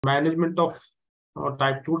management of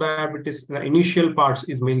type 2 diabetes, the initial parts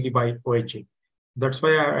is mainly by OHA. That's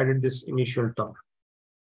why I added this initial term.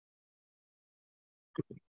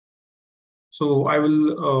 So I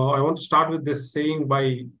want to start with this saying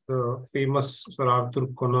by the famous Sir Arthur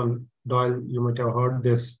Conan Doyle. You might have heard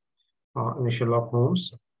this in Sherlock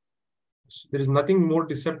Holmes. So there is nothing more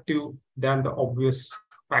deceptive than the obvious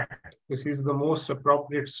fact. This is the most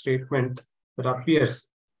appropriate statement that appears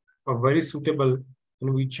very suitable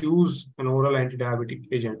when we choose an oral anti-diabetic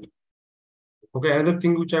agent. Okay, another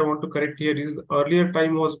thing which I want to correct here is the earlier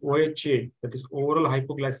time was OHA, that is oral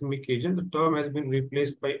hypoglycemic agent. The term has been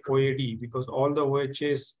replaced by OAD because all the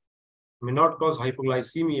OHAs may not cause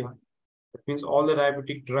hypoglycemia. That means all the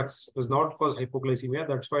diabetic drugs does not cause hypoglycemia.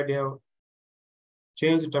 That's why they have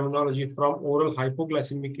changed the terminology from oral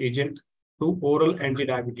hypoglycemic agent to oral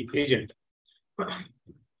anti-diabetic agent.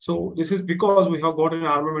 So this is because we have got an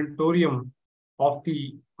armamentarium of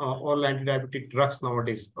the oral anti-diabetic drugs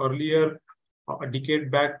nowadays. Earlier, a decade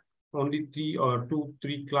back, only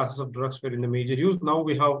 3 classes of drugs were in the major use. Now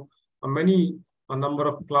we have a number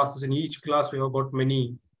of classes. In each class, we have got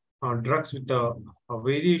many drugs with a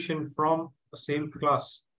variation from the same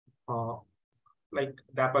class. Like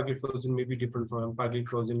dapagliflozin may be different from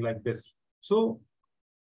empagliflozin, like this. So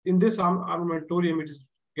in this armamentarium, it is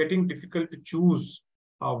getting difficult to choose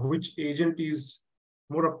which agent is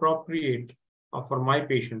more appropriate for my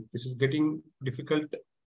patient. This is getting difficult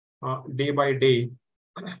day by day,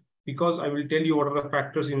 because I will tell you what are the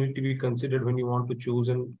factors you need to be considered when you want to choose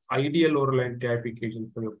an ideal oral anti-diabetic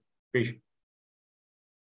agent for your patient.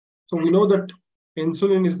 So we know that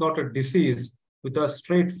insulin is not a disease with a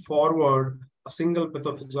straightforward, a single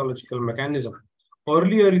pathophysiological mechanism.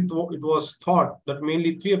 Earlier, it was thought that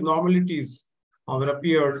mainly 3 abnormalities were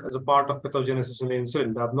appeared as a part of pathogenesis in the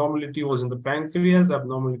insulin. The abnormality was in the pancreas, the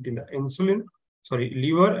abnormality in the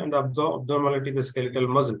liver, and the abnormality in the skeletal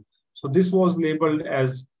muscle. So this was labeled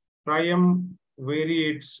as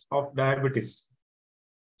triumvirates of diabetes.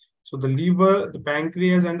 So the liver, the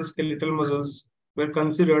pancreas, and the skeletal muscles were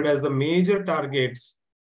considered as the major targets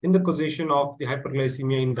in the causation of the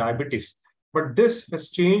hyperglycemia in diabetes. But this has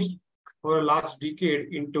changed over the last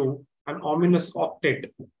decade into an ominous octet.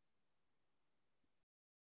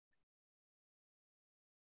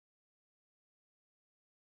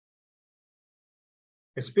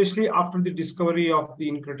 Especially after the discovery of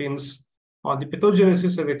the incretins, the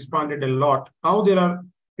pathogenesis has expanded a lot. Now there are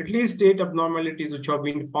at least 8 abnormalities which have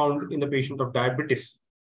been found in the patient of diabetes.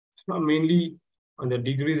 Mainly on the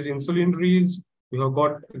decreased insulin release. We have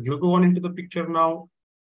got glucagon into the picture now.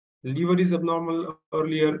 Liver is abnormal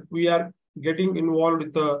earlier. We are getting involved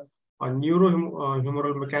with the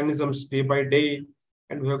neurohumoral mechanisms day by day.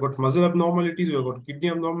 And we have got muscle abnormalities, we have got kidney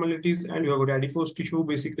abnormalities, and we have got adipose tissue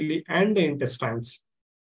basically, and the intestines,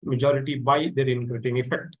 majority by their incretin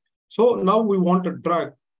effect. So now we want a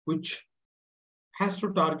drug which has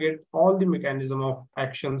to target all the mechanism of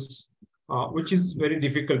actions, which is very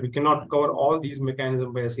difficult. We cannot cover all these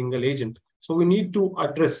mechanisms by a single agent. So we need to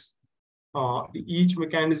address each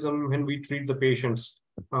mechanism when we treat the patients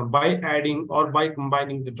by adding or by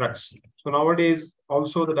combining the drugs. So nowadays,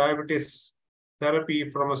 also the diabetes therapy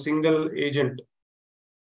from a single agent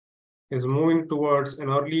is moving towards an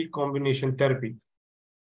early combination therapy.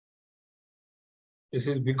 This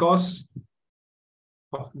is because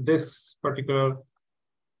of this particular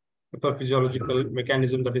pathophysiological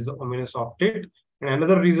mechanism, that is the ominous octet. And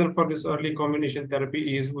another reason for this early combination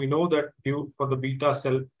therapy is we know that due for the beta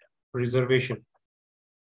cell preservation.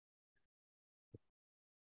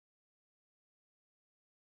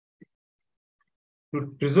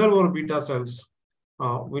 To preserve our beta cells,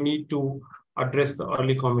 we need to address the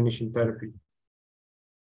early combination therapy.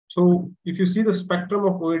 So if you see the spectrum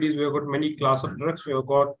of OADs, we have got many class of drugs. We have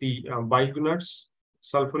got the biguanides,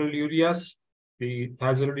 sulfonylureas, the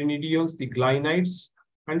thiazolidinediones, the glinides,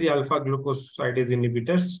 and the alpha-glucosidase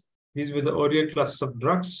inhibitors. These were the earlier classes of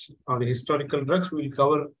drugs. The historical drugs, we will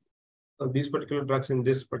cover these particular drugs in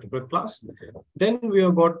this particular class. Then we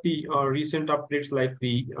have got the recent updates like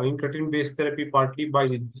the incretin-based therapy, partly by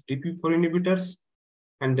the DP4 inhibitors,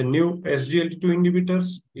 and the new SGLT2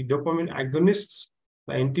 inhibitors, the dopamine agonists,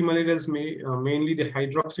 the antimalarials, mainly the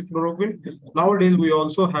hydroxychloroquine. Nowadays, we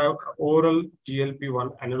also have oral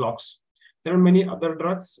GLP-1 analogs. There are many other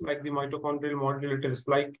drugs like the mitochondrial modulators,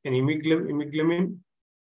 like an imiglamin,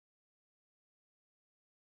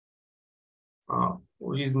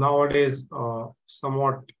 which is nowadays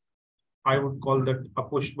somewhat, I would call that,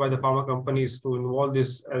 pushed by the pharma companies to involve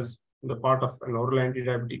this as the part of an oral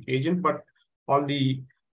anti-diabetic agent. But all the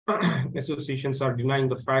associations are denying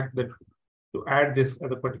the fact that to add this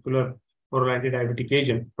as a particular oral anti-diabetic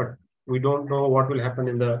agent, but we don't know what will happen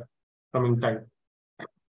in the coming time.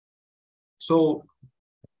 So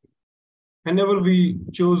whenever we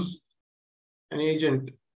choose an agent,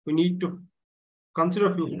 we need to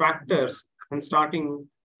consider a few factors when starting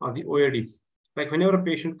the OADs. Like whenever a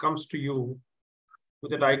patient comes to you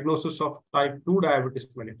with a diagnosis of type 2 diabetes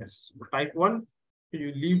mellitus, type 1,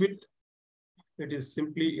 you leave it, it is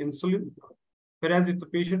simply insulin. Whereas if the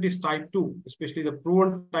patient is type 2, especially the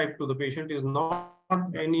proven type 2, the patient is not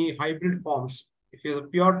any hybrid forms. If you're a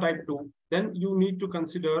pure type 2, then you need to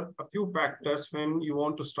consider a few factors when you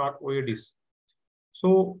want to start OADs.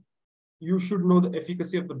 So you should know the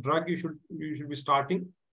efficacy of the drug you should be starting,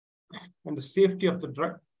 and the safety of the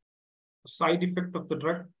drug, side effect of the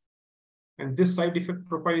drug, and this side effect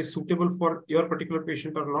profile is suitable for your particular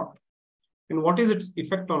patient or not, and what is its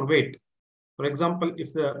effect on weight. For example,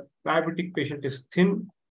 if the diabetic patient is thin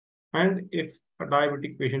and if a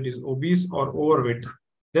diabetic patient is obese or overweight,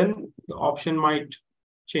 then the option might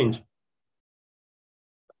change.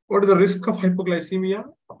 What is the risk of hypoglycemia?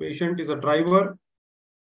 A patient is a driver,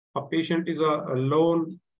 a patient is a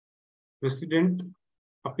lone resident,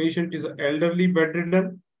 a patient is an elderly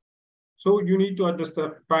bedridden. So you need to address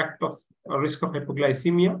the fact of a risk of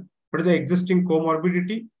hypoglycemia. What is the existing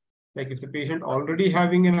comorbidity? Like if the patient already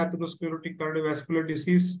having an atherosclerotic cardiovascular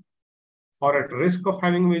disease or at risk of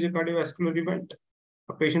having a major cardiovascular event,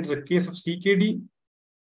 a patient is a case of CKD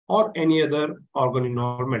or any other organ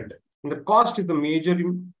involvement. And the cost is the major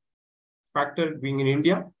factor being in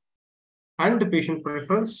India, and the patient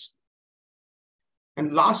preference.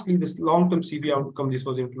 And lastly, this long-term CV outcome, this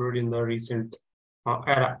was included in the recent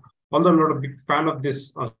era. Although I'm not a big fan of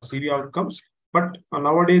this CV outcomes, but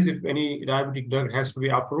nowadays, if any diabetic drug has to be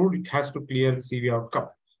approved, it has to clear the CV outcome.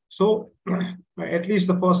 So at least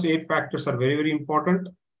the first 8 factors are very, very important.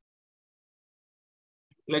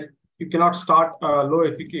 Like you cannot start a low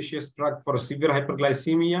efficacious drug for a severe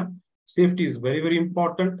hyperglycemia. Safety is very, very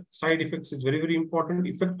important. Side effects is very, very important.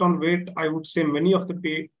 Effect on weight, I would say many of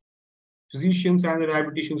the physicians and the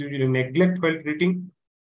diabeticians usually neglect while treating.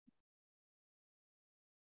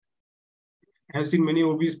 I have seen many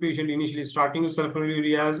obese patients initially starting with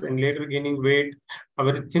sulfonylureas and later gaining weight. A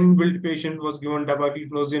very thin-built patient was given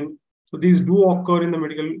dapagliflozin. So these do occur in the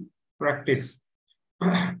medical practice.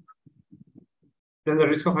 Then the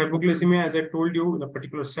risk of hypoglycemia, as I told you, in a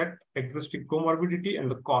particular set, existing comorbidity and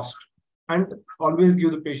the cost. And always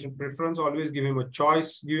give the patient preference, always give him a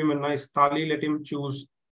choice, give him a nice thali, let him choose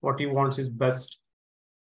what he wants is best,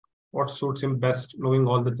 what suits him best, knowing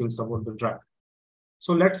all the things about the drug.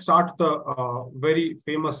 So let's start the very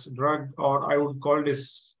famous drug, or I would call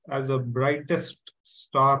this as a brightest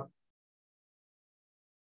star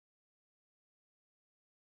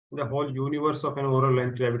in the whole universe of an oral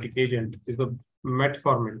anti-diabetic agent, is the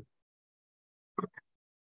metformin.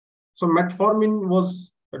 So metformin was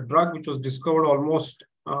a drug which was discovered almost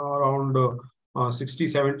around 60,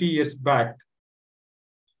 70 years back.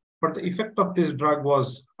 But the effect of this drug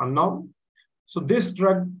was unknown. So this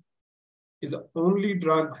drug is the only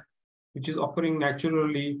drug which is occurring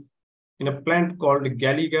naturally in a plant called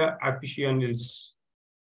Gallica officinalis.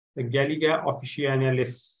 The Gallica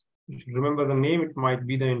officinalis. You should remember the name, it might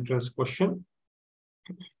be the entrance question.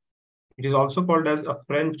 It is also called as a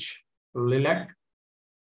French lilac.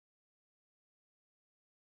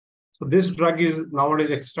 So this drug is nowadays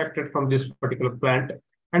extracted from this particular plant,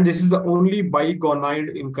 and this is the only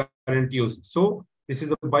bigonide in current use. So this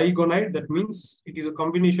is a bigonide, that means it is a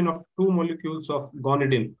combination of 2 molecules of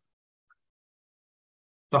gonidine.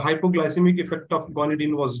 The hypoglycemic effect of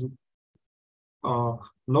gonidine was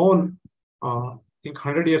known, I think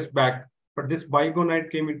 100 years back, but this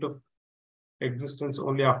bigonide came into existence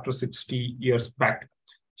only after 60 years back.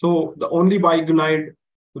 So the only bigonide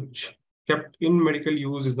which kept in medical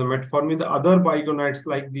use is the metformin. The other bigonides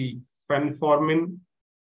like the fenformin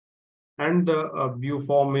and the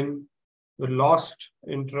buformin were lost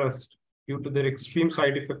interest due to their extreme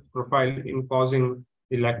side effect profile in causing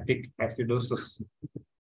the lactic acidosis.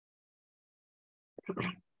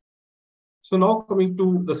 So now coming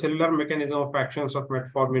to the cellular mechanism of actions of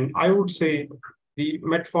metformin, I would say the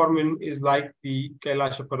metformin is like the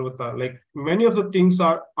Kailasha Parvata. Like many of the things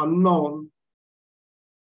are unknown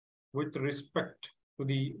with respect to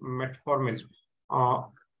the metformin.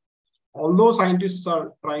 Although scientists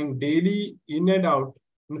are trying daily in and out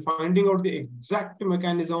in finding out the exact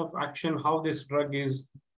mechanism of action, how this drug is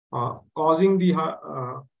causing the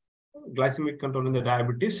glycemic control in the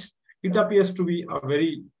diabetes, it appears to be a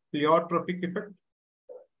very pleiotropic effect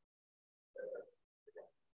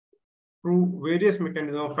through various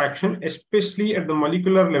mechanisms of action, especially at the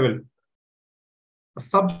molecular level. a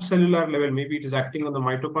subcellular level. Maybe it is acting on the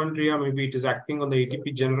mitochondria, maybe it is acting on the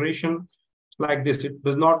ATP generation. It's like this. It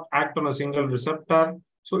does not act on a single receptor.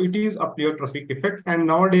 So it is a pleiotropic effect. And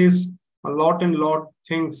nowadays, a lot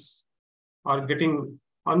things are getting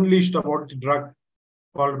unleashed about the drug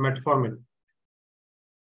called metformin.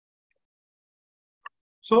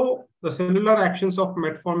 So the cellular actions of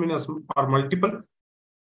metformin are multiple.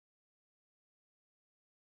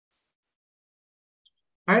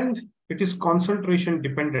 And it is concentration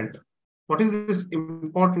dependent. What is this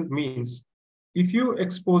important means? If you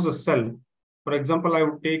expose a cell, for example, I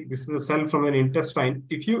would take this is a cell from an intestine.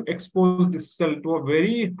 If you expose this cell to a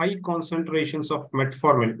very high concentrations of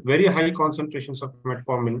metformin,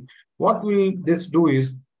 what will this do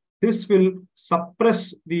is, this will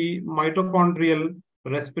suppress the mitochondrial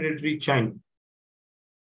respiratory chain.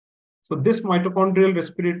 So this mitochondrial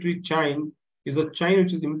respiratory chain is a chain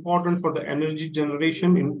which is important for the energy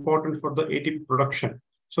generation, important for the ATP production.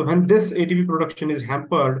 So when this ATP production is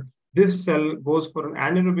hampered, this cell goes for an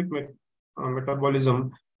anaerobic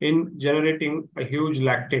metabolism in generating a huge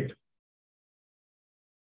lactate.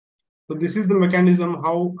 So this is the mechanism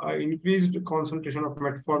how increased concentration of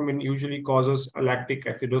metformin usually causes a lactic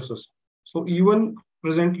acidosis. So even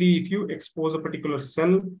presently, if you expose a particular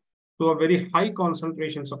cell to a very high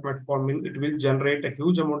concentrations of metformin, it will generate a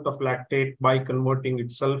huge amount of lactate by converting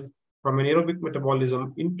itself from anaerobic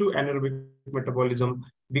metabolism into anaerobic metabolism,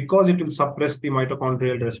 because it will suppress the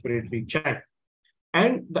mitochondrial respiratory chain.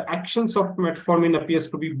 And the actions of metformin appears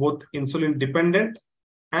to be both insulin dependent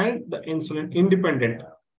and the insulin independent.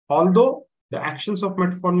 Although the actions of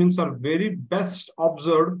metformins are very best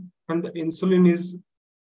observed when the insulin is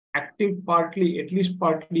acting partly, at least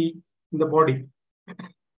partly in the body.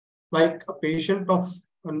 Like a patient of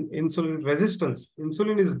an insulin resistance,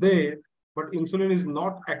 insulin is there, but insulin is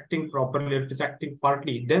not acting properly, it is acting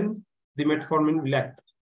partly, then the metformin will act.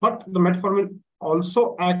 But the metformin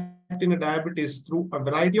also acts in a diabetes through a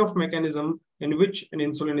variety of mechanisms in which an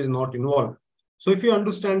insulin is not involved. So if you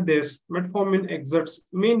understand this, metformin exerts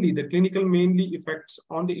mainly effects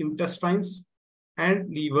on the intestines and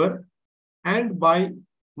liver, and by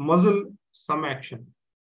muscle some action.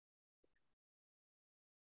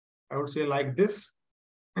 I would say like this.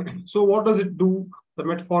 So what does it do? The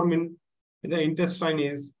metformin in the intestine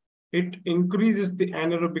is, it increases the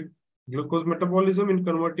anaerobic glucose metabolism in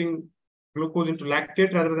converting glucose into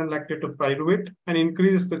lactate rather than lactate to pyruvate, and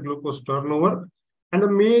increases the glucose turnover. And the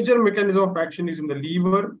major mechanism of action is in the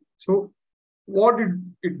liver. So what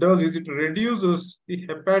it does is it reduces the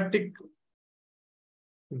hepatic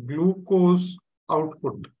glucose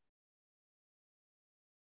output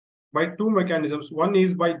by two mechanisms. One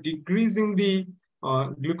is by decreasing the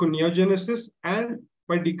gluconeogenesis, and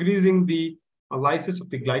by decreasing the lysis of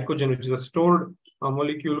the glycogen, which is a stored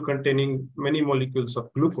molecule containing many molecules of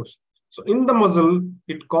glucose. So in the muscle,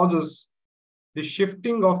 it causes the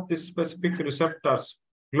shifting of the specific receptors,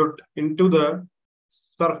 GLUT, into the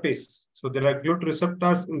surface. So there are GLUT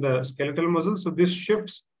receptors in the skeletal muscle. So this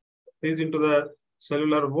shifts these into the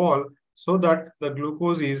cellular wall so that the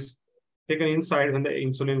glucose is taken inside when the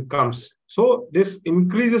insulin comes. So this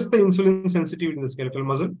increases the insulin sensitivity in the skeletal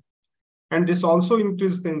muscle, and this also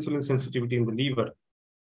increases the insulin sensitivity in the liver.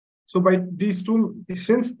 So by these two,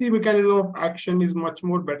 since the mechanism of action is much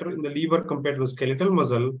more better in the liver compared to the skeletal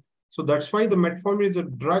muscle, so that's why the metformin is a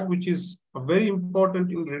drug which is very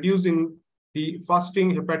important in reducing the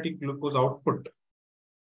fasting hepatic glucose output.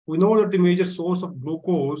 We know that the major source of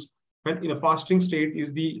glucose when in a fasting state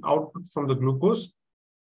is the output from the glucose.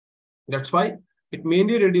 That's why it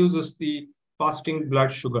mainly reduces the fasting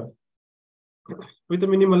blood sugar with a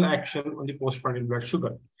minimal action on the postprandial blood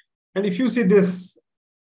sugar. And if you see this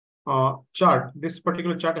chart, this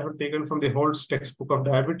particular chart I have taken from the Holt's textbook of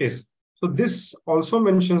diabetes. So this also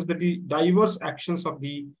mentions that the diverse actions of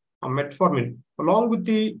the metformin, along with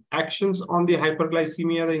the actions on the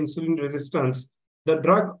hyperglycemia, the insulin resistance, the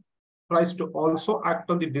drug tries to also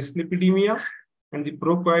act on the dyslipidemia and the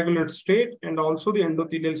procoagulant state, and also the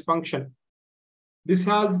endothelial function. This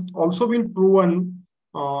has also been proven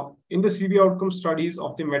in the CV outcome studies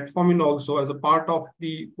of the metformin also as a part of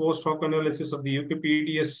the post hoc analysis of the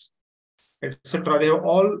UKPDS, etc. They have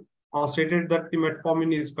all stated that the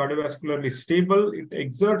metformin is cardiovascularly stable. It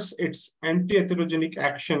exerts its anti-atherogenic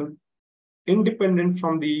action independent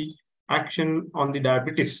from the action on the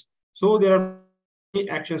diabetes. So there are many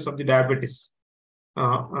actions of the diabetes,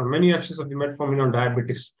 many actions of the metformin on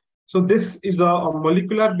diabetes. So this is a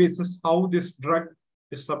molecular basis how this drug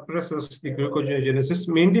suppresses the gluconeogenesis,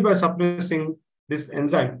 mainly by suppressing this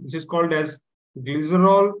enzyme, which is called as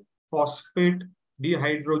glycerol phosphate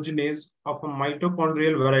dehydrogenase of a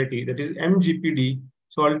mitochondrial variety, that is MGPD.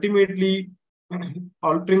 So ultimately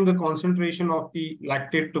altering the concentration of the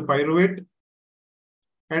lactate to pyruvate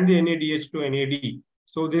and the NADH to NAD.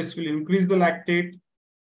 So this will increase the lactate.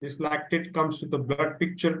 This lactate comes to the blood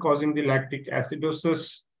picture, causing the lactic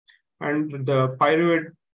acidosis, and the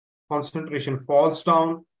pyruvate concentration falls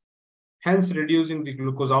down, hence reducing the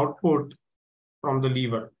glucose output from the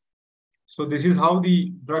liver. So this is how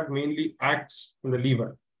the drug mainly acts in the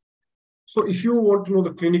liver. So if you want to know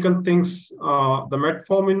the clinical things, the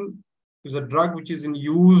metformin is a drug which is in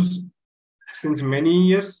use since many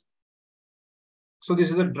years. So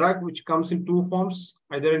this is a drug which comes in two forms,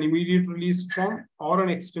 either an immediate release form or an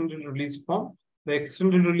extended release form. The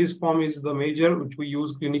extended release form is the major which we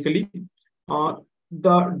use clinically.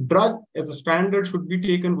 The drug as a standard should be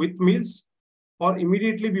taken with meals or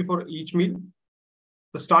immediately before each meal.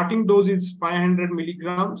 The starting dose is 500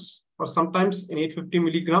 milligrams or sometimes an 850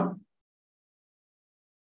 milligram.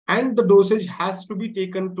 And the dosage has to be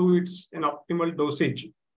taken to an optimal dosage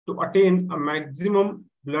to attain a maximum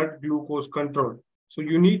blood glucose control. So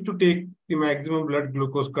you need to take the maximum blood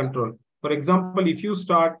glucose control. For example, if you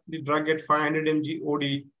start the drug at 500 mg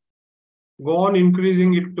OD, go on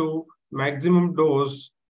increasing it to maximum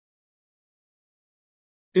dose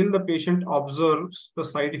till the patient observes the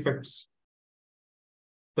side effects.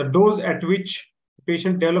 The dose at which the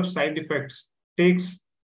patient develops side effects takes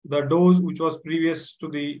the dose which was previous to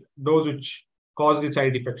the dose which caused the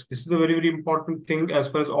side effects. This is a very, very important thing as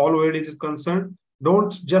far as all OADs is concerned.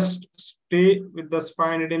 Don't just stay with this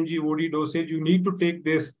 500 mg OD dosage. You need to take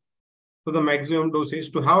this to the maximum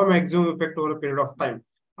dosage to have a maximum effect over a period of time.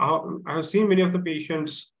 I have seen many of the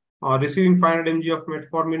patients receiving 500 mg of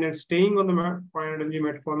metformin and staying on the 500 mg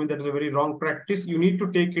metformin. That is a very wrong practice. You need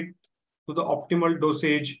to take it to the optimal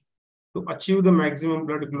dosage to achieve the maximum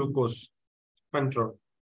blood glucose control.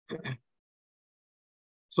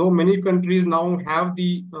 So many countries now have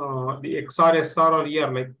the XR, SR, or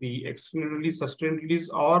ER, like the extended release, sustained release,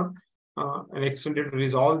 or an extended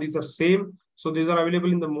release. All these are same. So these are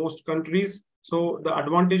available in the most countries. So the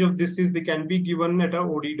advantage of this is they can be given at a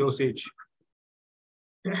OD dosage.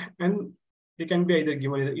 And they can be either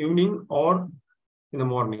given in the evening or in the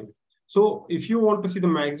morning. So if you want to see the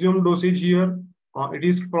maximum dosage here, it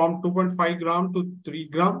is from 2.5 gram to 3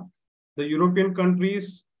 gram. The European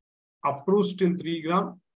countries approves till 3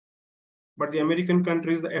 gram, but the American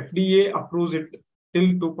countries, the FDA approves it till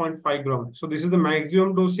 2.5 gram. So this is the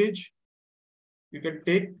maximum dosage you can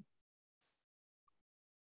take.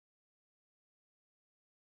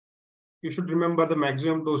 You should remember the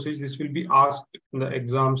maximum dosage. This will be asked in the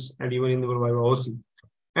exams and even in the OC.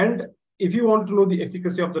 And if you want to know the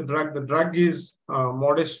efficacy of the drug is a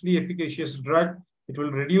modestly efficacious drug. It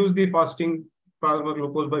will reduce the fasting plasma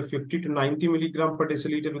glucose by 50 to 90 milligram per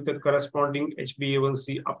deciliter with the corresponding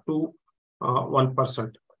HbA1c up to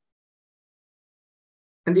 1%.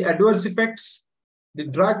 And the adverse effects, the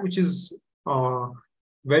drug which is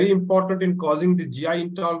very important in causing the GI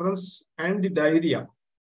intolerance and the diarrhea.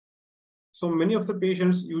 So many of the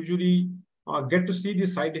patients usually get to see the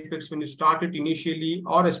side effects when you start it initially,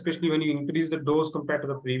 or especially when you increase the dose compared to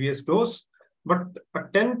the previous dose. But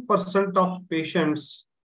 10% of patients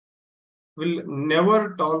will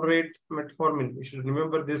never tolerate metformin. You should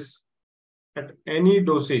remember this at any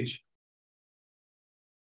dosage.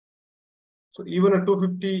 So even a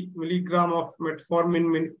 250 milligram of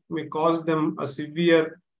metformin may cause them a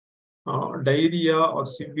severe diarrhea or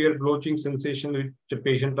severe bloating sensation, which the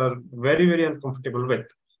patient are very, very uncomfortable with.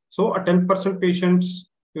 So a 10% patients,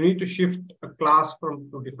 you need to shift a class from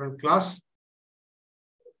to different class.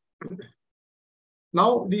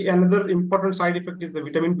 Now, another important side effect is the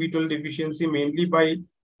vitamin B12 deficiency, mainly by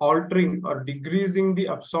altering or decreasing the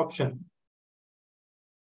absorption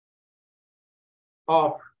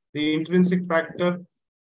of the intrinsic factor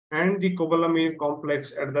and the cobalamin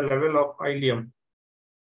complex at the level of ileum.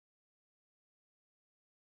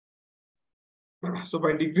 So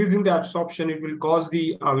by decreasing the absorption, it will cause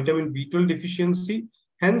the vitamin B12 deficiency.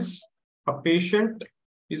 Hence, a patient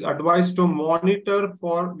is advised to monitor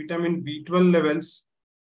for vitamin B12 levels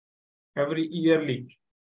every yearly,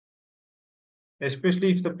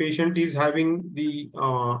 especially if the patient is having the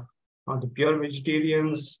pure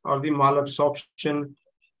vegetarians or the malabsorption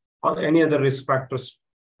or any other risk factors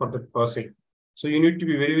for that person. So you need to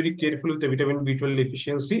be very, very careful with the vitamin B12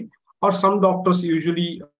 deficiency. Or some doctors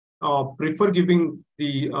usually prefer giving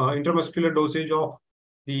the intramuscular dosage of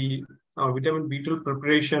the vitamin B12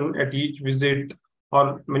 preparation at each visit,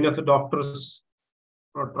 or many of the doctors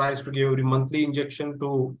tries to give every monthly injection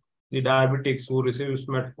to the diabetics who receives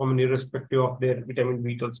metformin irrespective of their vitamin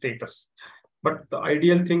B12 status. But the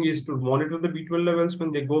ideal thing is to monitor the B12 levels.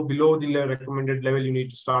 When they go below the recommended level, you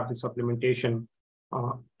need to start the supplementation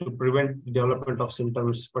to prevent the development of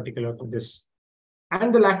symptoms particular to this.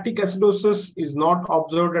 And the lactic acidosis is not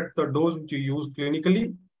observed at the dose which you use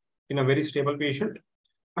clinically in a very stable patient.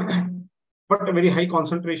 But very high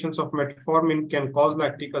concentrations of metformin can cause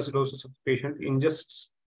lactic acidosis if the patient ingests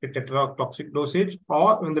a tetrodotoxic dosage,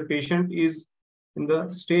 or when the patient is in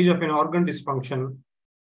the stage of an organ dysfunction,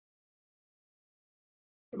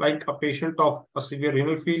 like a patient of a severe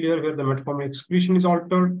renal failure where the metformin excretion is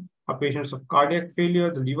altered, a patient of cardiac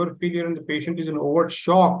failure, the liver failure, and the patient is in overt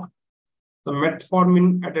shock. The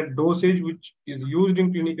metformin at a dosage which is used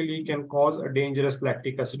in clinically can cause a dangerous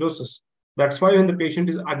lactic acidosis. That's why when the patient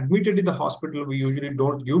is admitted in the hospital, we usually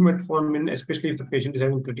don't give metformin, especially if the patient is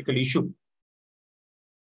having a critical issue.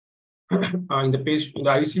 In the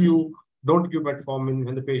ICU, don't give metformin.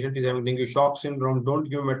 When the patient is having dengue shock syndrome, don't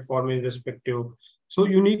give metformin respective. So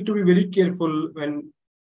you need to be very careful when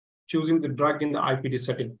choosing the drug in the IPD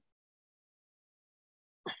setting.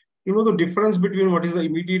 You know the difference between what is the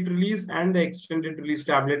immediate release and the extended release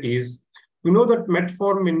tablet is, we know that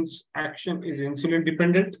metformin's action is insulin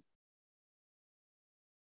dependent.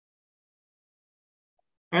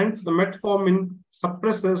 And the metformin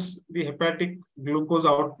suppresses the hepatic glucose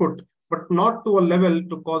output, but not to a level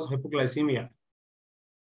to cause hypoglycemia.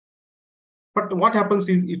 But what happens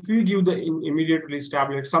is, if we give the immediate release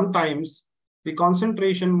tablet, sometimes the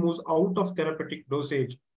concentration moves out of therapeutic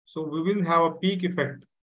dosage. So we will have a peak effect,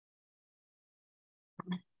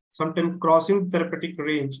 sometimes crossing therapeutic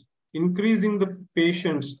range, increasing the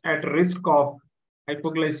patients at risk of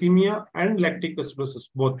hypoglycemia and lactic acidosis,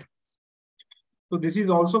 both. So this is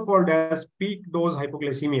also called as peak dose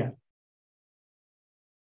hypoglycemia.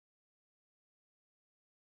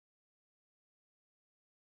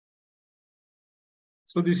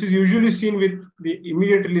 So this is usually seen with the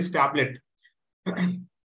immediate release tablet.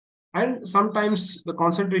 And sometimes the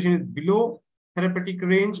concentration is below therapeutic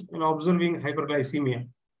range and observing hyperglycemia.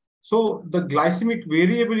 So the glycemic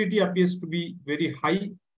variability appears to be very high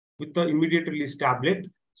with the immediate release tablet.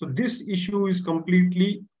 So this issue is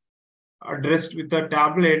completely addressed with a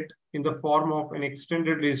tablet in the form of an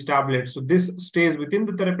extended release tablet. So this stays within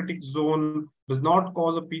the therapeutic zone, does not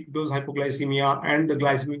cause a peak dose hypoglycemia, and the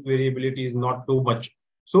glycemic variability is not too much.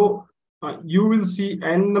 So you will see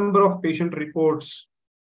n number of patient reports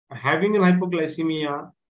having an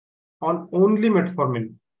hypoglycemia on only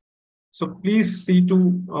metformin. So please see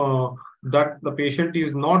to that the patient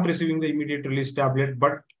is not receiving the immediate release tablet,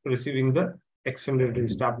 but receiving the extended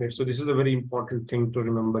release tablet. So this is a very important thing to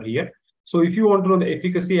remember here. So if you want to know the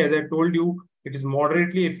efficacy, as I told you, it is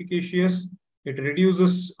moderately efficacious. It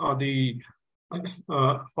reduces the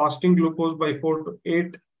fasting glucose by 4 to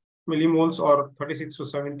 8 millimoles or 36 to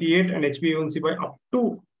 78, and HbA1c by up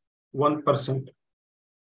to 1%.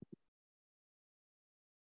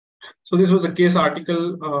 So this was a case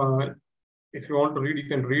article. If you want to read, you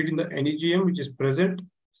can read in the NEGM, which is present.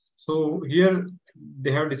 So here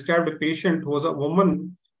they have described a patient who was a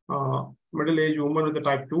woman, middle-aged woman with a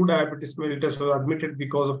type 2 diabetes mellitus, was admitted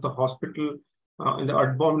because of the hospital in the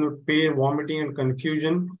abdominal pain, vomiting, and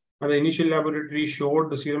confusion. And the initial laboratory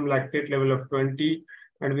showed the serum lactate level of 20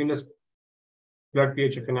 and venous blood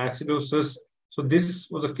pH of an acidosis. So this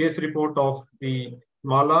was a case report of the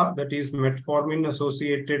MALA, that is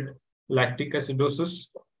metformin-associated lactic acidosis,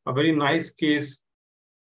 a very nice case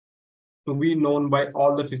to be known by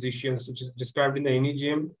all the physicians, which is described in the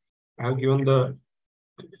NEGM. I have given the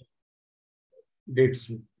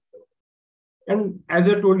dates. And as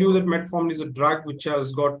I told you, that metformin is a drug which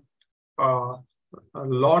has got a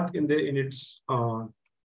lot in its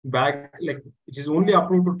bag, like it is only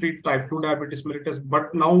approved to treat type 2 diabetes mellitus.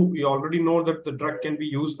 But now we already know that the drug can be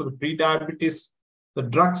used for the pre-diabetes. The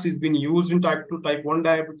drugs is being used in type 2, type 1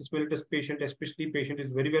 diabetes mellitus patient, especially patient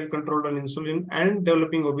is very well controlled on insulin and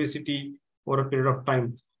developing obesity for a period of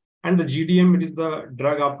time. And the GDM, it is the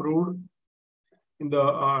drug approved in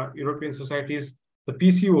the European societies. The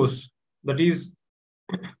PCOS, that is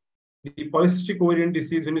the polycystic ovarian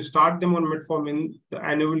disease, when you start them on metformin, the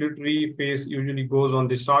anovulatory phase usually goes on,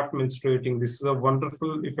 they start menstruating. This is a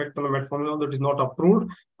wonderful effect on the metformin that is not approved,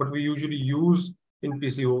 but we usually use in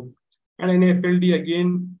PCO. And NAFLD,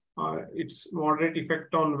 again, its moderate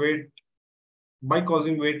effect on weight, by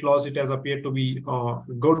causing weight loss, it has appeared to be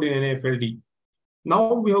good in NAFLD.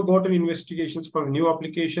 Now we have gotten investigations for new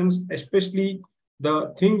applications, especially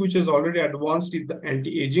the thing which is already advanced is the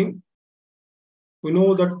anti-aging. We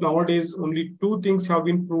know that nowadays only two things have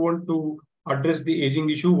been proven to address the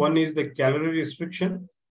aging issue. One is the calorie restriction.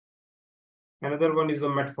 Another one is the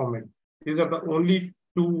metformin. These are the only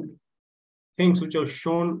two things which have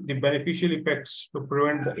shown the beneficial effects to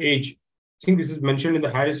prevent the age. I think this is mentioned in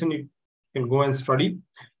the Harrison. You can go and study.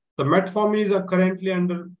 The metformins are currently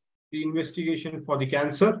under the investigation for the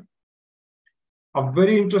cancer. A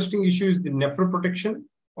very interesting issue is the nephroprotection.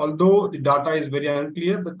 Although the data is very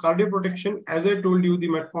unclear, the cardioprotection, as I told you, the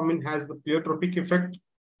metformin has the pleiotropic effect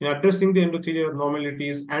in addressing the endothelial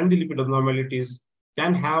abnormalities and the lipid abnormalities,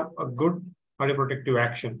 can have a good cardioprotective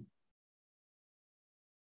action.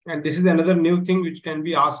 And this is another new thing which can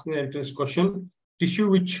be asked in the entrance question: tissue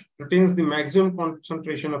which retains the maximum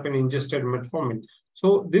concentration of an ingested metformin.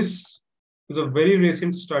 So this is a very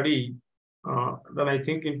recent study that I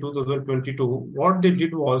think in 2022. What they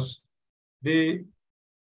did was they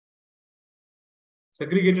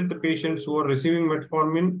segregated the patients who were receiving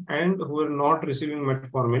metformin and who were not receiving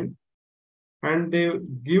metformin, and they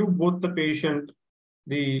give both the patient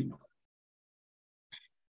the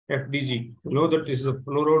FDG. You know that is a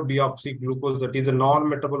fluorodeoxyglucose, that is a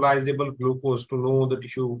non-metabolizable glucose to know the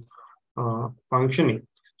tissue functioning.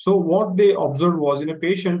 So what they observed was, in a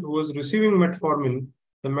patient who was receiving metformin,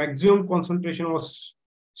 the maximum concentration was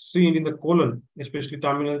seen in the colon, especially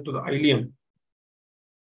terminal to the ileum.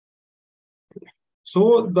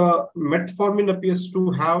 So the metformin appears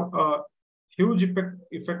to have a huge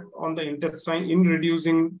effect on the intestine in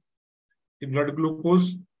reducing the blood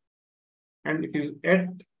glucose, and it is yet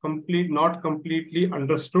not completely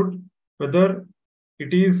understood whether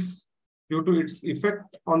it is due to its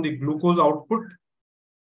effect on the glucose output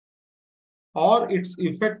or its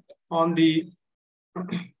effect on the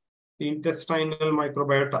intestinal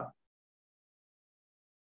microbiota.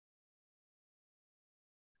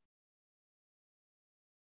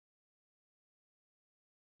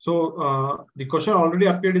 So the question already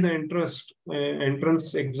appeared in the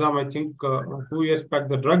entrance exam, I think 2 years back.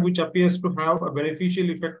 The drug which appears to have a beneficial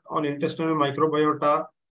effect on intestinal microbiota,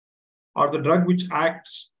 or the drug which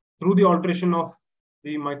acts through the alteration of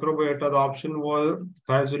the microbiota, the option was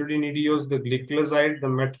thiazolidinediose, the gliclazide, the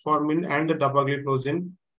metformin, and the dapagliflozin.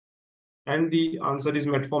 And the answer is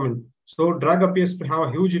metformin. So drug appears to have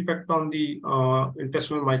a huge effect on the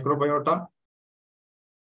intestinal microbiota.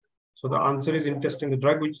 So the answer is intestine. The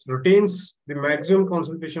drug which retains the maximum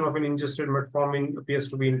concentration of an ingested metformin appears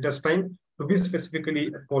to be intestine, to be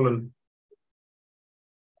specifically colon.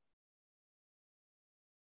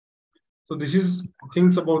 So this is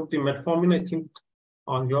things about the metformin. I think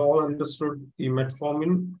you all understood the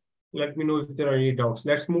metformin. Let me know if there are any doubts.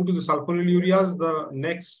 Let's move to the sulfonylureas, the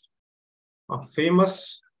next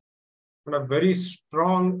famous and a very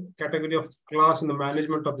strong category of class in the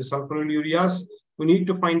management of the sulfonylureas. We need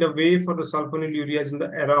to find a way for the sulfonylureas in the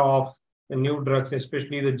era of the new drugs,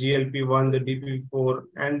 especially the GLP-1, the DPP-4,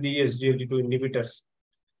 and the SGLT2 inhibitors.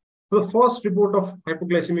 So the first report of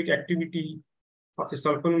hypoglycemic activity of the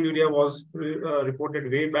sulfonylurea was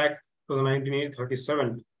reported way back to the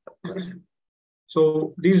 1937.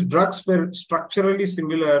 So these drugs were structurally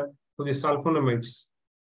similar to the sulfonamides.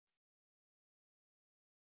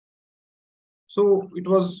 So it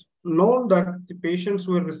was known that the patients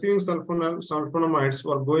who were receiving sulfonamides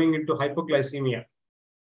were going into hypoglycemia.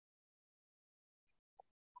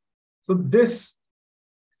 So this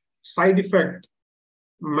side effect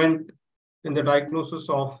meant in the diagnosis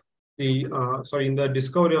of the, in the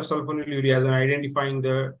discovery of sulfonylureas and identifying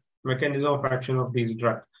the mechanism of action of these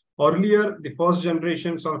drugs. Earlier, the first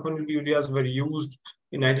generation sulfonylureas were used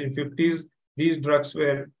in 1950s. These drugs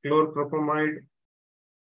were chlorpropamide,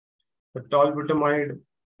 tolbutamide,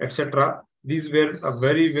 etc. These were a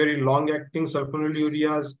very, very long-acting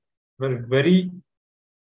sulfonylureas, were very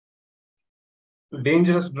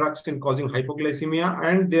dangerous drugs in causing hypoglycemia,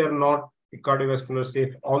 and they are not cardiovascular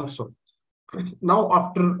safe also. Now,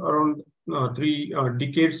 after around 3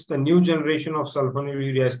 decades, the new generation of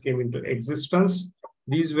sulfonylureas came into existence.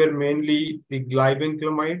 These were mainly the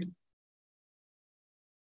glibenclamide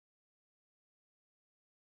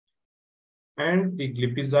and the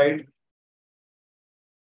glipizide.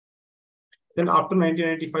 Then after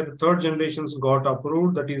 1995, the third generations got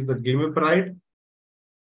approved, that is the glimepiride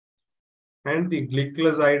and the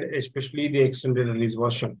gliclazide, especially the extended release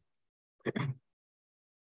version.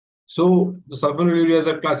 So the sulfonylureas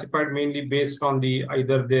are classified mainly based on the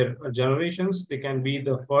either their generations. They can be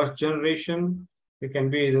the first generation, they can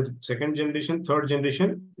be either second generation, third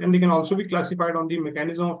generation, and they can also be classified on the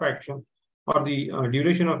mechanism of action or the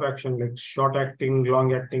duration of action, like short acting,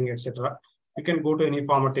 long acting, etc. You can go to any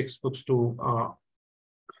pharma textbooks to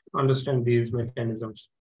understand these mechanisms.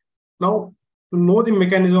 Now, to know the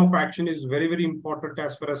mechanism of action is very, very important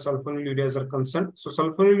as far as sulfonylureas are concerned. So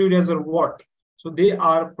sulfonylureas are what? So they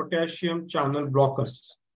are potassium channel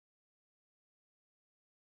blockers.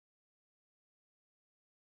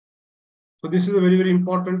 So this is a very, very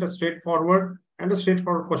important, a straightforward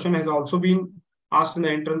question has also been asked in the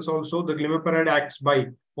entrance also. The glimepiride acts by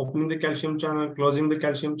opening the calcium channel, closing the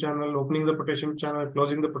calcium channel, opening the potassium channel,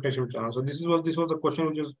 closing the potassium channel. So this was a question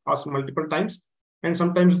which was asked multiple times, and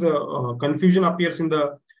sometimes the confusion appears in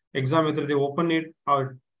the exam whether they open it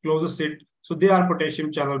or closes it. So they are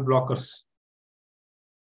potassium channel blockers.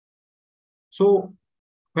 So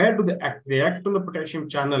where do they act? They act on the potassium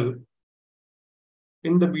channel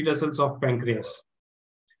in the beta cells of pancreas.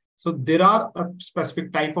 So there are a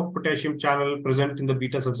specific type of potassium channel present in the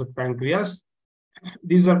beta cells of pancreas.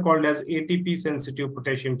 These are called as ATP sensitive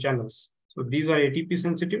potassium channels. So these are ATP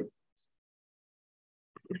sensitive.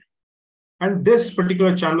 And this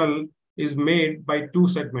particular channel is made by two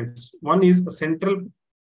segments. One is a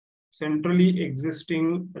centrally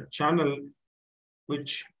existing channel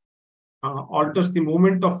which alters the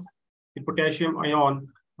movement of the potassium ion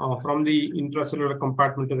from the intracellular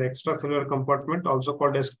compartment to the extracellular compartment, also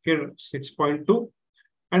called as KIR 6.2.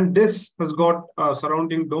 And this has got a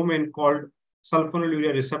surrounding domain called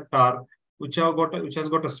sulfonylurea receptor, which has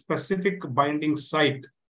got a specific binding site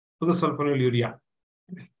to the sulfonylurea.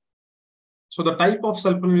 So the type of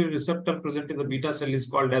sulfonylurea receptor present in the beta cell is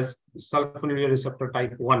called as sulfonylurea receptor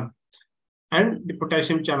type 1. And the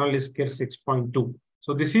potassium channel is KIR 6.2.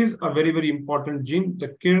 So this is a very, very important gene.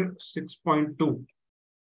 The KIR 6.2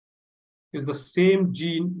 is the same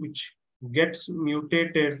gene which gets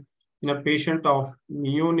mutated in a patient of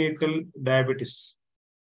neonatal diabetes.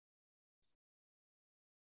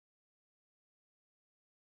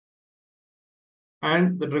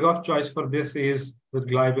 And the drug of choice for this is the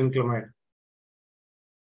glibenclamide.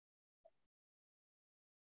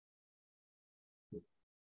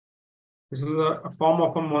 This is a form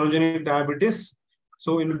of a monogenic diabetes,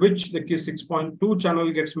 so in which the KIR 6.2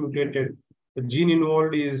 channel gets mutated. The gene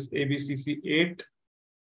involved is ABCC8.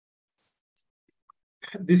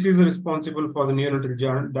 This is responsible for the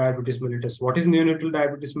neonatal diabetes mellitus. What is neonatal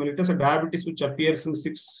diabetes mellitus? A diabetes which appears in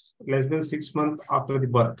less than 6 months after the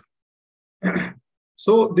birth.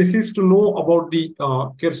 So this is to know about the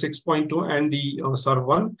KIR 6.2 and the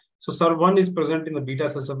SIR1. So SIR1 is present in the beta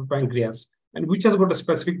cells of the pancreas, and which has got a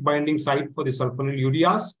specific binding site for the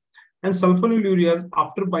sulfonylureas. And sulfonylureas,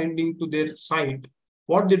 after binding to their site,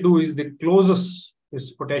 what they do is they closes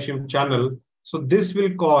this potassium channel. So this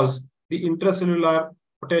will cause the intracellular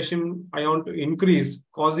potassium ion to increase,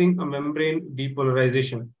 causing a membrane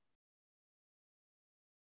depolarization.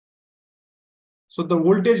 So the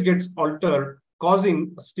voltage gets altered,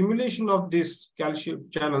 causing stimulation of these calcium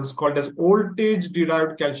channels called as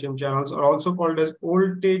voltage-derived calcium channels, or also called as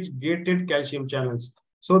voltage-gated calcium channels.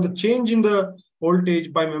 So the change in the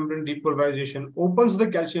voltage by membrane depolarization opens the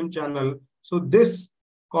calcium channel. So this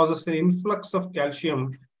causes an influx of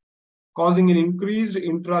calcium, causing an increased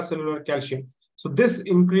intracellular calcium. So this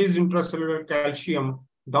increased intracellular calcium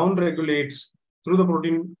downregulates through the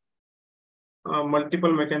protein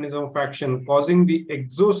multiple mechanism of action, causing the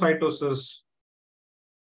exocytosis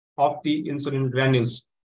of the insulin granules.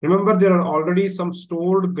 Remember, there are already some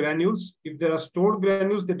stored granules. If there are stored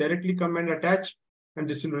granules, they directly come and attach, and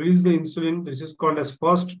this will release the insulin. This is called as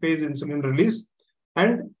first phase insulin release.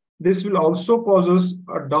 And this will also causes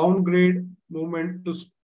a downgrade movement to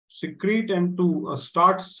secrete and to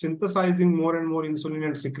start synthesizing more and more insulin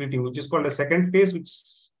and secreting, which is called a second phase, which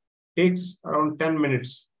takes around 10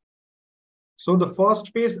 minutes. So the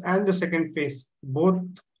first phase and the second phase, both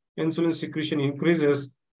insulin secretion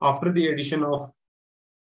increases after the addition of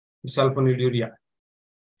sulfonylurea.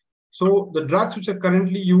 So the drugs which are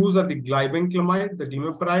currently used are the glibenclamide, the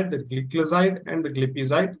glimepiride, the gliclazide, and the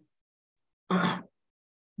glipizide.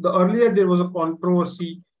 The earlier there was a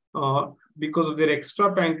controversy because of their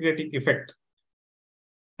extra pancreatic effect.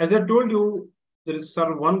 As I told you, there is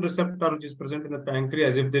SIR1 receptor which is present in the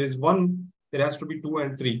pancreas. If there is one, there has to be 2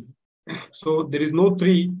 and 3. So there is no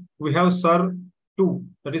 3. We have SIR2,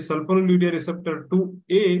 that is sulfonylurea receptor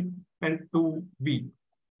 2A and 2B.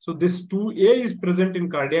 So this 2A is present in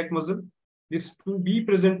cardiac muscle. This 2B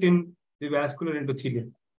present in the vascular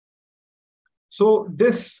endothelium. So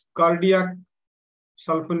this cardiac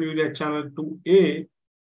sulfonylurea channel 2A,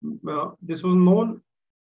 this was known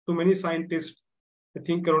to many scientists, I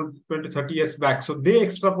think around 20-30 years back. So they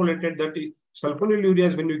extrapolated that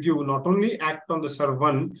sulfonylureas, when you give, not only act on the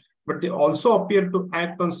SIR1, but they also appear to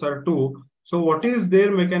act on SIR2. So what is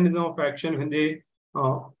their mechanism of action when they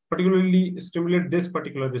particularly stimulate this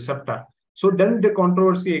particular receptor? So then the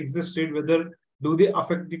controversy existed whether do they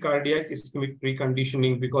affect the cardiac ischemic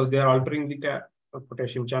preconditioning because they are altering the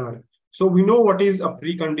potassium channel. So we know what is a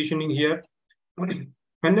preconditioning here.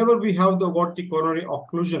 Whenever we have the coronary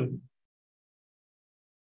occlusion,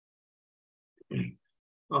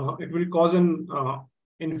 it will cause an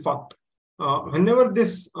infarct. Whenever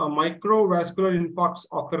this microvascular infarcts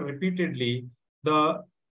occur repeatedly, the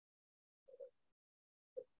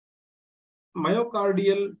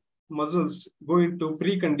myocardial muscles go into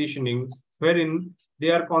preconditioning, wherein they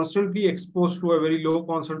are constantly exposed to a very low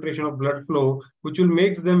concentration of blood flow, which will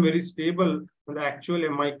make them very stable when the actual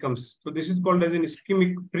MI comes. So this is called as an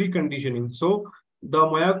ischemic preconditioning. So the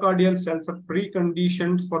myocardial cells are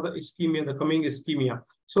preconditioned for the ischemia, the coming ischemia.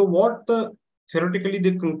 So what theoretically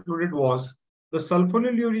they concluded was the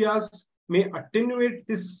sulfonylureas may attenuate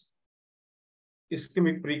this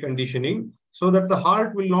ischemic preconditioning so that the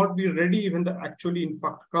heart will not be ready when the actual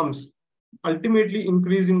infarct comes, ultimately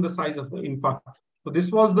increasing the size of the infarct. So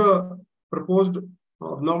this was the proposed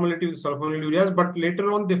abnormality with sulfonylureas, but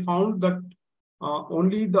later on they found that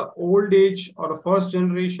only the old age or the first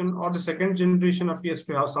generation or the second generation appears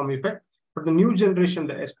to have some effect, but the new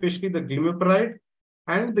generation, especially the glimepiride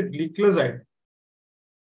and the gliclazide,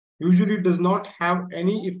 usually does not have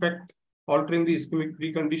any effect altering the ischemic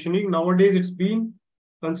preconditioning. Nowadays, it's been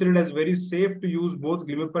considered as very safe to use both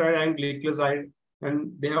glimepiride and gliclazide,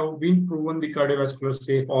 and they have been proven the cardiovascular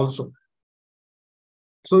safe also.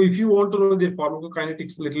 So if you want to know the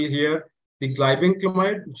pharmacokinetics little here, the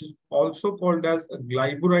glibenclamide, which is also called as a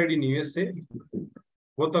glyburide in USA,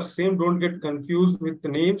 both are same, don't get confused with the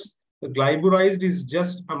names. The glyburized is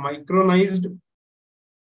just a micronized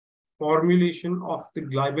formulation of the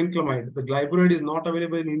glibenclamide. The glyburide is not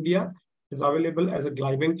available in India. It's available as a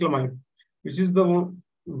glibenclamide, which is the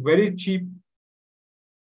very cheap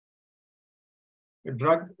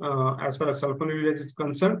drug as far as sulfonylureas is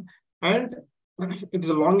concerned, and it is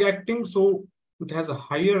a long acting, so it has a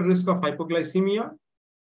higher risk of hypoglycemia,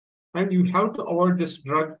 and you have to avoid this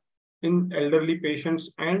drug in elderly patients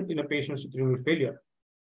and in a patients with renal failure.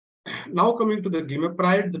 Now coming to the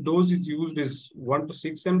glimepiride, the dose is used is 1 to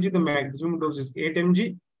 6 mg, the maximum dose is 8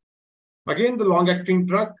 mg. Again, the long acting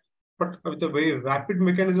drug, but with a very rapid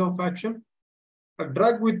mechanism of action. A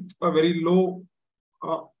drug with a very low,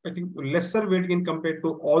 I think lesser weight gain compared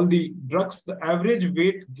to all the drugs. The average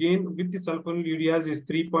weight gain with the sulfonylureas is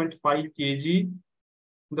 3.5 kg in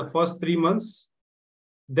the first 3 months.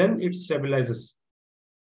 Then it stabilizes.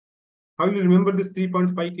 How will you remember this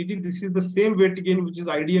 3.5 kg? This is the same weight gain which is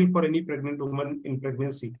ideal for any pregnant woman in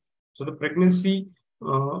pregnancy. So the pregnancy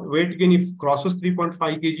weight gain, if crosses 3.5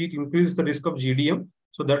 kg, it increases the risk of GDM.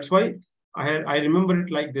 So that's why I remember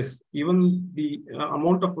it like this. Even the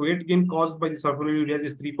amount of weight gain caused by the sulfonylureas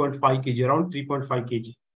is 3.5 kg, around 3.5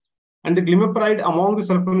 kg. And the glimepiride among the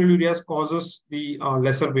sulfonylureas causes the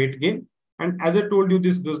lesser weight gain. And as I told you,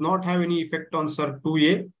 this does not have any effect on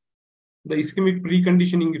SIR2A. The ischemic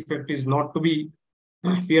preconditioning effect is not to be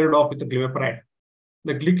feared of with the glimepiride.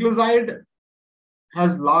 The gliclazide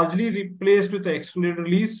has largely replaced with the extended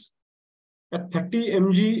release. A 30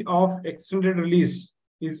 mg of extended release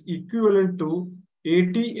is equivalent to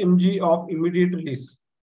 80 mg of immediate release.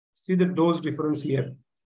 See the dose difference here.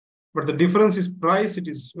 But the difference is price. It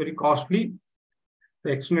is very costly,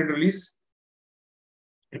 the extended release.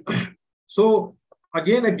 So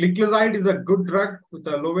again, a gliclazide is a good drug with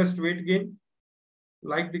the lowest weight gain,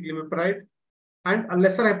 like the glimepiride, and a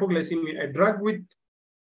lesser hypoglycemia. A drug with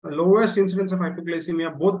the lowest incidence of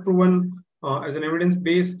hypoglycemia, both proven as an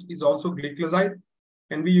evidence-based, is also gliclazide.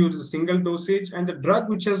 And we use a single dosage. And the drug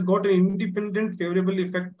which has got an independent favorable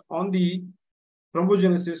effect on the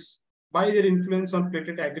thrombogenesis by their influence on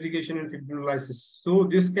platelet aggregation and fibrinolysis. So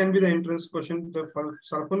this can be the entrance question. The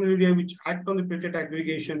sulfonylurea which act on the platelet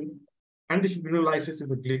aggregation and the fibrinolysis is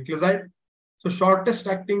the gliclazide. So shortest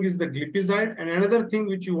acting is the glipizide. And another thing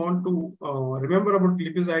which you want to remember about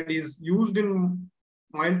glipizide is used in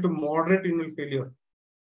mild to moderate renal failure.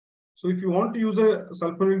 So if you want to use a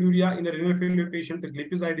sulfonylurea in a renal failure patient, the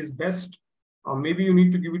glipizide is best. Maybe you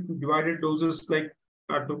need to give it in divided doses like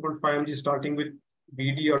 2.5 mg starting with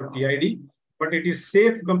BD or PID, but it is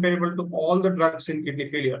safe comparable to all the drugs in kidney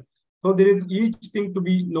failure. So there is each thing to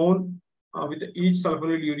be known with each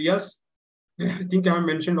sulfonylureas. I think I have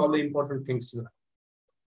mentioned all the important things here.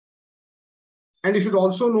 And you should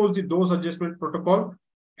also know the dose adjustment protocol.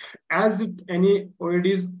 As with any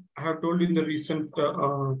OADs, I have told you in the recent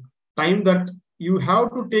time that you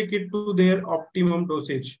have to take it to their optimum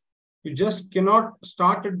dosage. You just cannot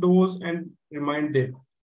start a dose and remind them.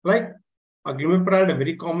 Like a glimepiride, a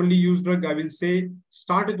very commonly used drug, I will say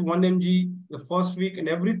start with 1 mg the first week, and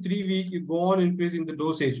every 3 weeks you go on increasing the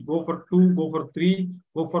dosage. Go for 2, go for 3,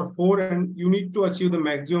 go for 4, and you need to achieve the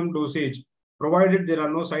maximum dosage, provided there are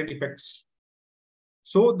no side effects.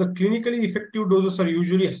 So the clinically effective doses are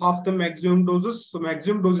usually half the maximum doses. So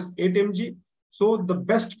maximum dose is 8 mg. So the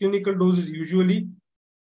best clinical dose is usually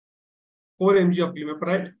 4 mg of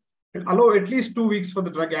glimepiride, and allow at least 2 weeks for the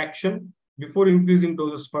drug action before increasing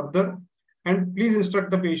doses further. And please instruct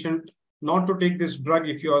the patient not to take this drug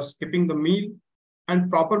if you are skipping the meal, and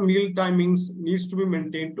proper meal timings needs to be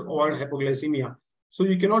maintained to avoid hypoglycemia. So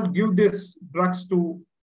you cannot give this drugs to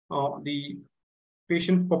the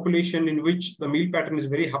patient population in which the meal pattern is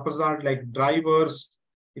very haphazard, like drivers,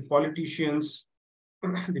 the politicians,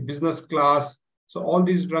 the business class. So all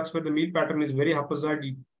these drugs where the meal pattern is very haphazard,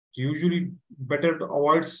 it's usually better to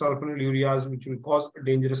avoid sulfonylureas, which will cause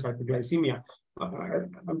dangerous hypoglycemia.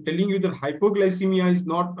 I'm telling you that hypoglycemia is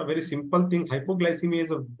not a very simple thing. Hypoglycemia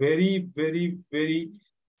is a very, very, very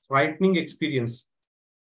frightening experience.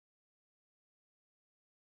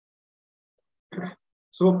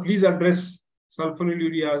 So please address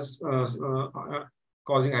sulfonylureas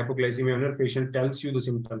causing hypoglycemia when a patient tells you the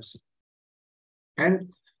symptoms. And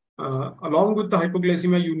along with the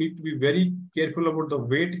hypoglycemia, you need to be very careful about the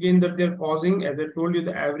weight gain that they're causing. As I told you,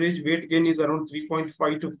 the average weight gain is around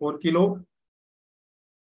 3.5 to 4 kilo.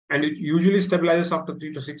 And it usually stabilizes after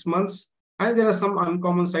 3 to 6 months. And there are some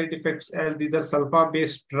uncommon side effects, as these are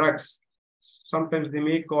sulfur-based drugs. Sometimes they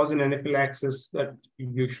may cause an anaphylaxis that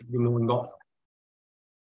you should be knowing of.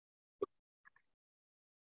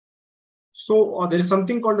 So there is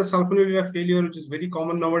something called the sulfonylurea failure, which is very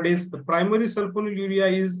common nowadays. The primary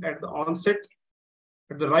sulfonylurea is at the onset.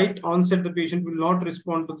 At the right onset, the patient will not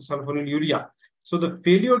respond to the sulfonylurea. So the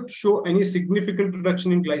failure to show any significant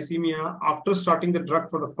reduction in glycemia after starting the drug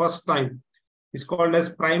for the first time is called as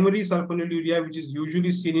primary sulfonylurea, which is usually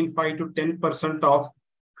seen in 5 to 10% of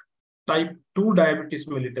type 2 diabetes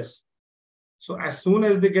mellitus. So as soon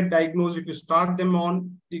as they get diagnosed, if you start them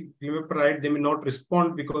on the glimepiride, they may not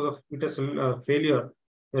respond because of beta cell failure.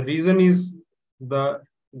 The reason is the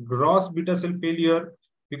gross beta cell failure,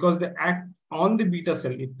 because they act on the beta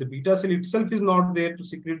cell. If the beta cell itself is not there to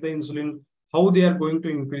secrete the insulin, how they are going to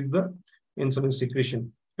increase the insulin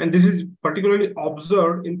secretion. And this is particularly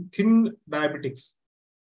observed in thin diabetics.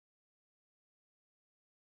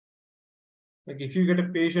 Like if you get a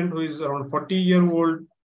patient who is around 40-year-old,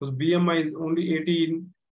 whose BMI is only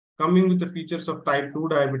 18, coming with the features of type 2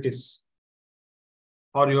 diabetes,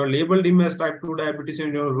 or you are labeled him as type 2 diabetes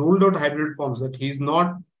and you have ruled out hybrid forms, that he is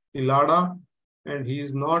not the LADA and he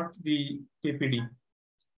is not the KPD,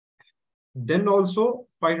 then also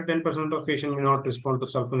 5 to 10% of patients may not respond to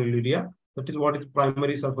sulfonylurea. That is what is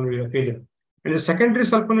primary sulfonylurea failure. And the secondary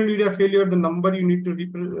sulfonylurea failure, the number you need to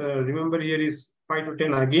remember here is 5 to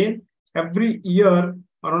 10. Again, every year,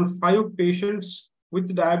 around 5 patients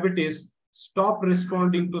with diabetes stop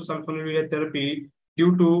responding to sulfonylurea therapy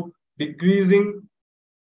due to decreasing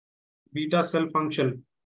beta cell function.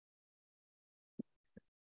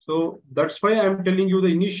 So that's why I'm telling you the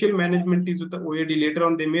initial management is with the OAD. Later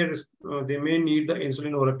on, they may need the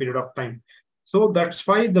insulin over a period of time. So that's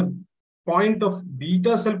why the point of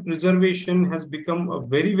beta cell preservation has become a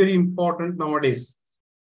very, very important nowadays.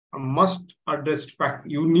 A must addressed fact.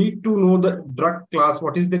 You need to know the drug class,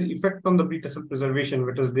 what is their effect on the beta cell preservation,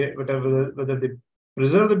 whether they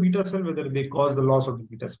preserve the beta cell, whether they cause the loss of the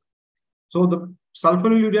beta cell. So the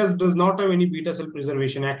sulfonylureas does not have any beta cell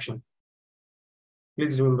preservation action.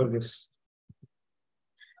 Please remember this.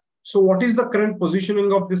 So what is the current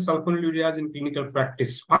positioning of these sulfonylureas in clinical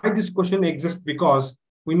practice? Why this question exists? Because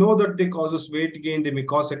we know that they cause weight gain, they may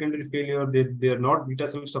cause secondary failure, they are not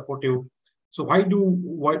beta cell supportive. So why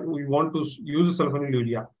we want to use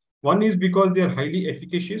sulfonylurea? One is because they are highly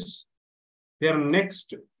efficacious. They are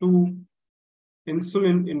next to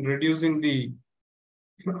insulin in reducing the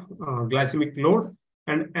glycemic load.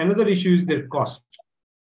 And another issue is their cost.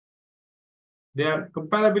 They are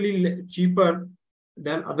comparably cheaper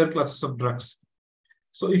than other classes of drugs.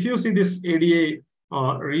 So if you see this ADA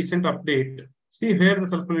recent update, see where the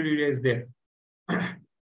sulfonylurea is there.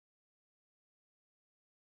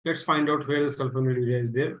 Let's find out where the sulfonylurea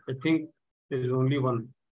is there. I think there is only one.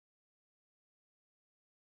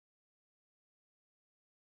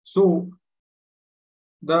 So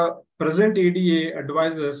the present ADA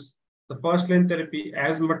advises the first line therapy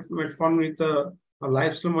as metformin with a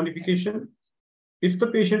lifestyle modification. If the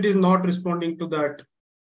patient is not responding to that,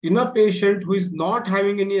 in a patient who is not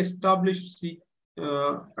having any established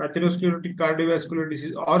atherosclerotic cardiovascular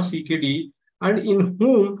disease or CKD, and in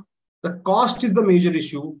whom the cost is the major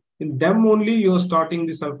issue, in them only you're starting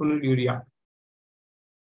the sulfonylurea.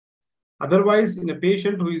 Otherwise, in a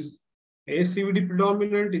patient who is ASCVD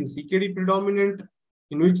predominant, in CKD predominant,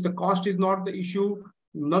 in which the cost is not the issue,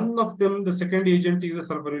 none of them, the second agent is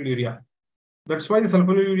the sulfonylurea. That's why the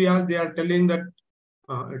sulfonylurea, they are telling that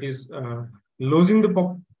it is losing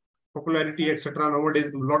the popularity, etc. Nowadays,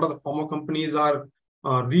 a lot of the pharma companies are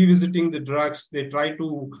revisiting the drugs. They try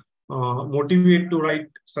to motivate to write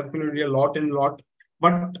sulfonylurea lot and lot.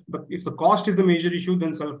 But if the cost is the major issue,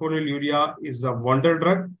 then sulfonylurea is a wonder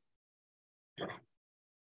drug.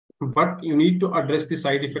 But you need to address the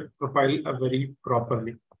side effect profile very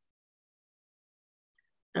properly.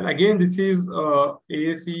 And again, this is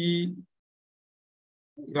AAC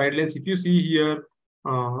guidelines. If you see here,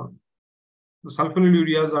 the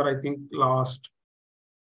sulfonylureas are, I think, last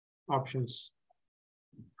options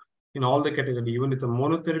in all the category, even with the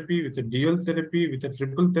monotherapy, with the dual therapy, with the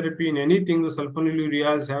triple therapy, in anything, the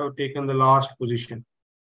sulfonylureas have taken the last position.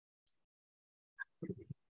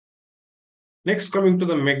 Next, coming to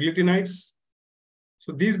the meglitinides.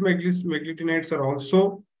 So these meglitinides are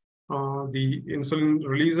also the insulin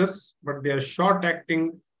releasers, but they are short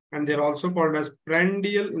acting, and they're also called as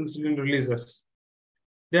prandial insulin releasers.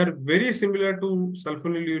 They are very similar to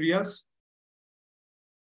sulfonylureas,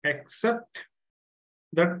 except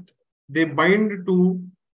that they bind to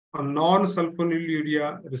a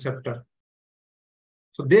non-sulfonylurea receptor.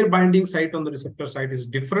 So their binding site on the receptor site is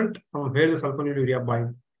different from where the sulfonylurea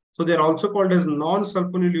bind. So they're also called as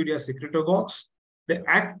non-sulfonylurea secretagogues. They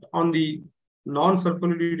act on the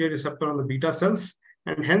non-sulfonylurea receptor on the beta cells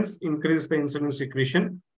and hence increase the insulin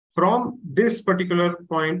secretion. From this particular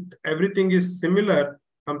point, everything is similar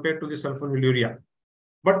compared to the sulfonylurea.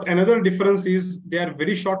 But another difference is they are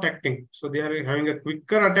very short acting. So they are having a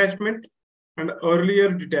quicker attachment and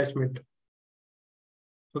earlier detachment.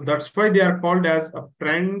 So that's why they are called as a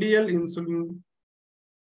prandial insulin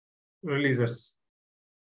releasers.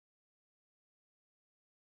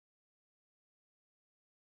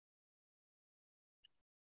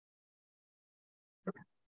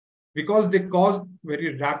 Because they cause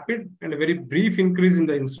very rapid and a very brief increase in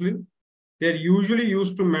the insulin, they are usually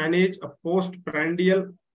used to manage a postprandial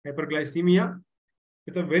hyperglycemia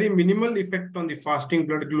with a very minimal effect on the fasting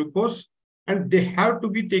blood glucose, and they have to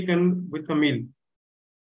be taken with a meal.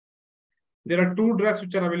 There are two drugs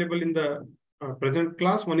which are available in the present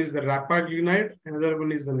class. One is the rapaglinide, another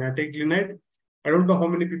one is the nataglinide. I don't know how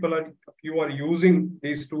many people are using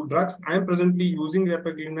these two drugs. I am presently using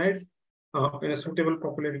rapaglinide in a suitable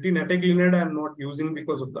popularity. Nataglinide I am not using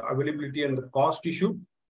because of the availability and the cost issue.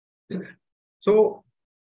 So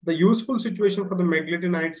the useful situation for the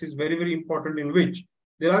meglitinides is very, very important, in which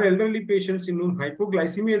there are elderly patients in whom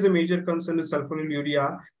hypoglycemia is a major concern with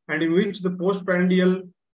sulfonylurea, and in which the postprandial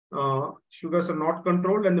sugars are not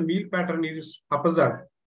controlled and the meal pattern is haphazard.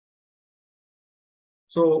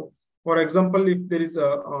 So, for example, if there is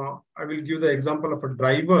I will give the example of a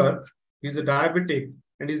driver. He's a diabetic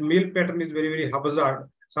and his meal pattern is very, very haphazard.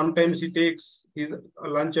 Sometimes he takes his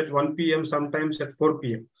lunch at 1 p.m., sometimes at 4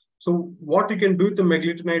 p.m. So what you can do with the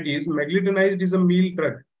meglitinide is a meal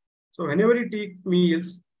drug. So whenever he takes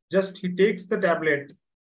meals, just he takes the tablet,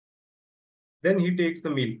 then he takes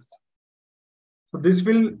the meal. So this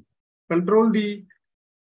will control the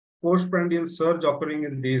postprandial surge occurring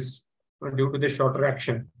in these due to the shorter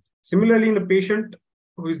action. Similarly, in a patient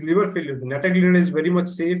who is liver failure, the nataglinide is very much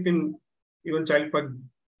safe in even child part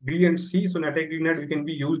B and C. So nataglinide can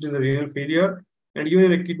be used in the renal failure, and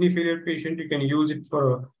even in a kidney failure patient, you can use it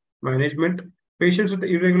for management. Patients with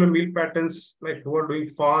irregular meal patterns, like who are doing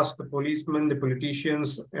fast, the policemen, the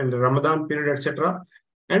politicians, and the Ramadan period, etc.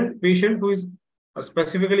 And patient who is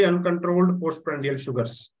specifically uncontrolled postprandial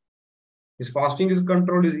sugars. His fasting is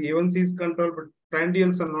controlled, his A1C is controlled, but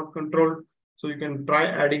prandials are not controlled. So you can try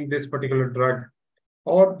adding this particular drug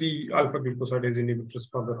or the alpha glucosidase inhibitors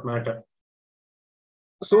for that matter.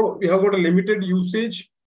 So we have got a limited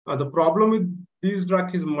usage. The problem with these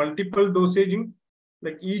drugs is multiple dosaging.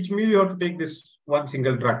 Like each meal, you have to take this one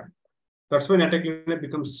single drug. That's when nataglinide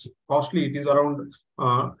becomes costly. It is around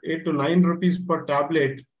 8 to 9 rupees per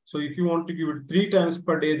tablet. So if you want to give it 3 times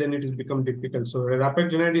per day, then it has become difficult. So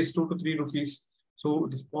rapaglinide is 2 to 3 rupees. So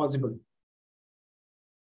it is possible.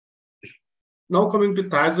 Now coming to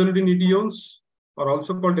thiazolidinediones, are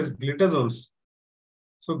also called as glitazones.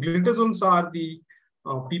 So glitazones are the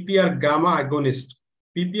PPR gamma agonist.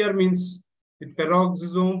 PPR means the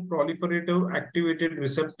peroxisome proliferative activated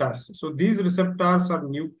receptors. So these receptors are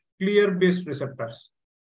nuclear-based receptors.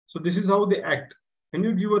 So this is how they act. When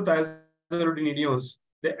you give a thiazolidinediones,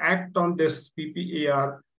 they act on this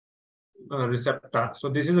PPAR receptor. So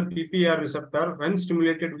this is a PPAR receptor. When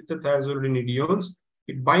stimulated with the thiazolidinediones,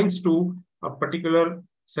 it binds to a particular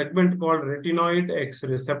segment called retinoid X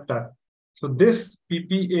receptor. So this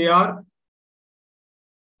PPAR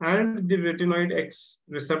and the retinoid X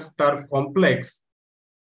receptor complex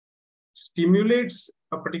stimulates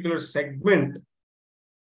a particular segment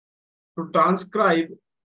to transcribe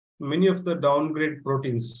many of the downgrade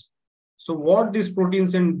proteins. So what these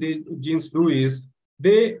proteins and the genes do is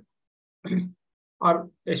they are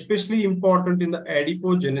especially important in the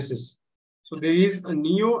adipogenesis. So there is a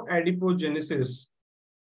neoadipogenesis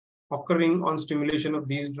occurring on stimulation of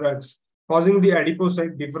these drugs, causing the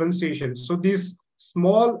adipocyte differentiation. So these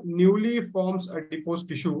small newly formed adipose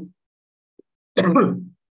tissue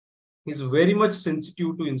is very much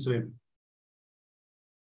sensitive to insulin.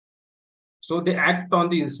 So they act on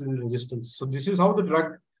the insulin resistance. So this is how the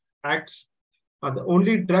drug acts. The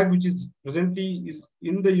only drug which is presently is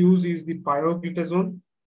in the use is the pioglitazone.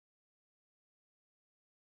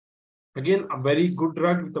 Again, a very good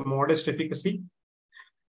drug with a modest efficacy.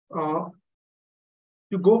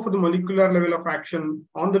 To go for the molecular level of action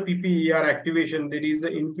on the PPER activation, there is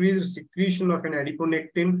an increased secretion of an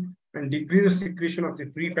adiponectin and decreased secretion of the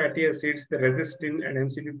free fatty acids, the resistin and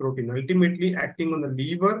MCP protein, ultimately acting on the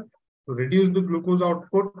liver to reduce the glucose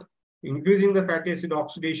output, increasing the fatty acid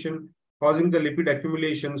oxidation, causing the lipid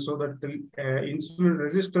accumulation so that the insulin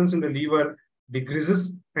resistance in the liver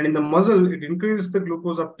decreases, and in the muscle, it increases the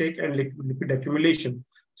glucose uptake and lipid accumulation.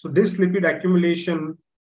 So this lipid accumulation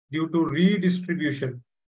due to redistribution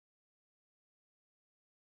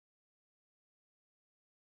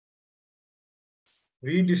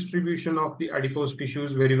of the adipose tissue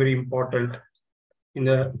is very, very important in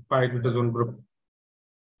the pioglitazone group.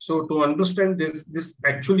 So to understand this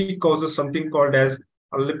actually causes something called as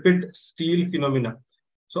a lipid steal phenomena.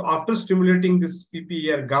 So after stimulating this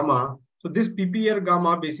PPER gamma, so this PPER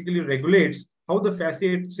gamma basically regulates how the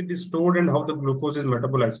fatty acid is stored and how the glucose is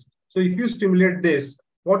metabolized. So if you stimulate this,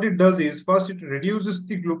 what it does is first it reduces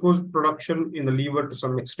the glucose production in the liver to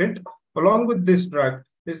some extent. Along with this drug,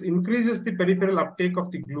 this increases the peripheral uptake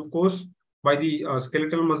of the glucose by the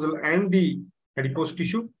skeletal muscle and the adipose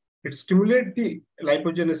tissue. It stimulates the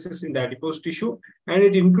lipogenesis in the adipose tissue, and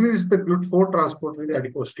it increases the GLUT4 transport with the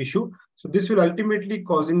adipose tissue. So this will ultimately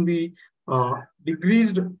causing the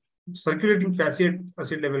decreased circulating fatty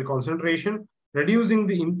acid level concentration, reducing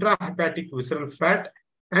the intrahepatic visceral fat,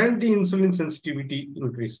 and the insulin sensitivity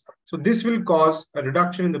increase. So this will cause a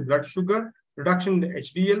reduction in the blood sugar, reduction in the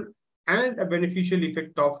HDL, and a beneficial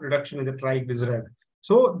effect of reduction in the triglyceride.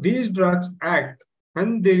 So these drugs act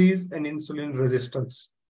when there is an insulin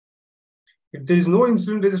resistance. If there is no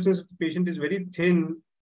insulin resistance, if the patient is very thin,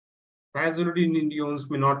 thiazolidinediones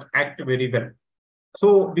may not act very well.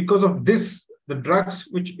 So because of this, the drugs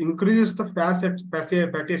which increases the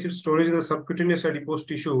fatty acid storage in the subcutaneous adipose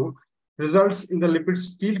tissue results in the lipid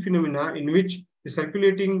steal phenomena, in which the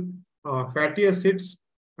circulating fatty acids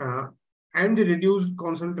and the reduced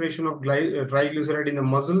concentration of triglyceride in the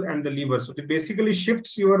muscle and the liver. So it basically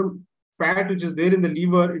shifts your fat which is there in the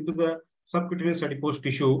liver into the subcutaneous adipose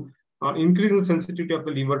tissue, increasing the sensitivity of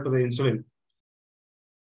the liver to the insulin.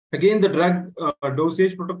 Again, the drug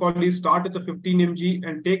dosage protocol is start at the 15 mg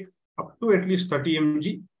and take up to at least 30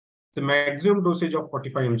 mg, the maximum dosage of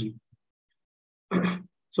 45 mg.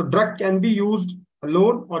 So drug can be used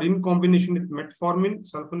alone or in combination with metformin,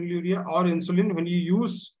 sulfonylurea, or insulin. When you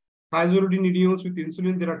use thiazolidinediones with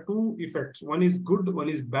insulin, there are two effects. One is good, one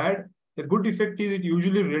is bad. The good effect is it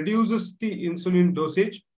usually reduces the insulin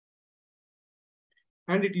dosage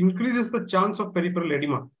and it increases the chance of peripheral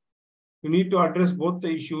edema. You need to address both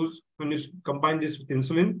the issues when you combine this with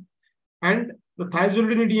insulin. And the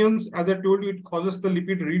thiazolidinediones, as I told you, it causes the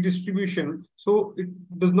lipid redistribution. So it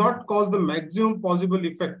does not cause the maximum possible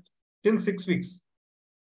effect till 6 weeks.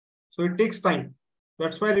 So it takes time.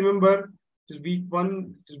 That's why remember, it is week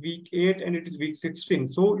 1, it is week 8, and it is week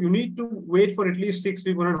 16. So you need to wait for at least 6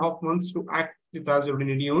 weeks, 1.5 months to act with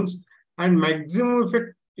thiazolidinediones. And maximum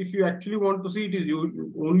effect, if you actually want to see it, is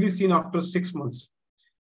you only seen after 6 months.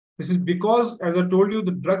 This is because, as I told you,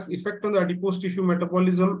 the drug's effect on the adipose tissue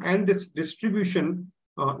metabolism and this distribution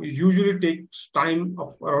usually takes time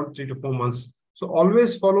of around 3 to 4 months. So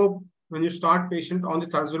always follow when you start patient on the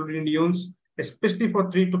thiazolidinediones, especially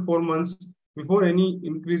for 3 to 4 months before any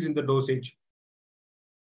increase in the dosage.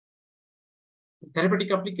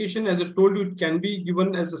 Therapeutic application, as I told you, it can be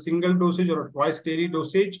given as a single dosage or a twice daily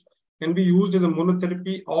dosage, can be used as a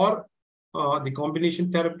monotherapy or the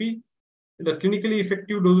combination therapy. The clinically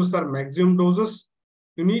effective doses are maximum doses.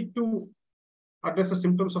 You need to address the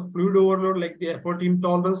symptoms of fluid overload like the effort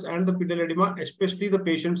intolerance and the pedal edema, especially the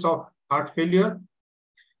patients of heart failure.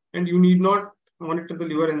 And you need not monitor the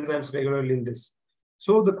liver enzymes regularly in this.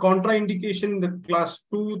 So the contraindication in the class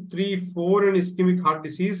 2, 3, 4 and ischemic heart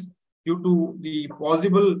disease due to the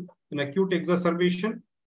possible acute exacerbation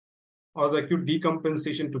or the acute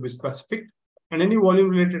decompensation, to be specific. And any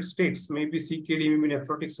volume-related states, maybe CKD, maybe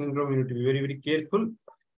nephrotic syndrome, you need to be very, very careful.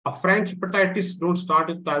 A frank hepatitis, don't start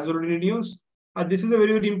with thiazolidinediones. This is a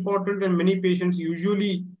very, very important, and many patients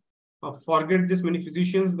usually forget this. Many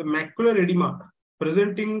physicians, the macular edema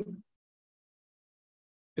presenting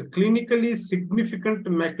the clinically significant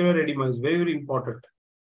macular edema is very, very important.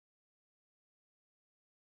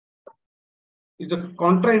 It's a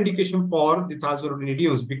contraindication for the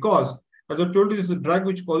thiazolidinedione because, as I told you, this is a drug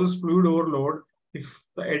which causes fluid overload. If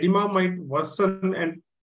the edema might worsen and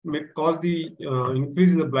may cause the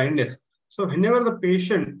increase in the blindness. So whenever the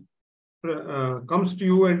patient comes to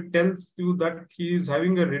you and tells you that he is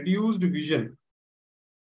having a reduced vision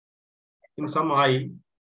in some eye,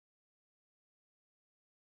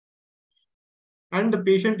 and the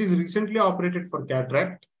patient is recently operated for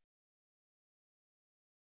cataract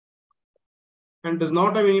and does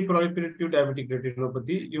not have any proliferative diabetic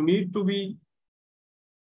retinopathy, you need to be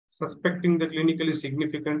suspecting the clinically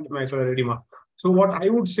significant macular edema. So what I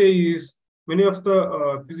would say is, many of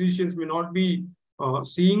the physicians may not be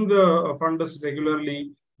seeing the fundus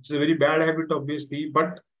regularly. It's a very bad habit, obviously,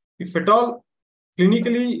 but if at all,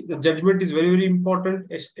 clinically, the judgment is very, very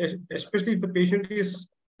important, especially if the patient is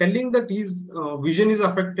telling that his vision is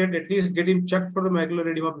affected. At least get him checked for the macular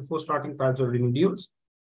edema before starting thiazolidinediones.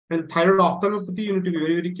 And thyroid ophthalmopathy, you need to be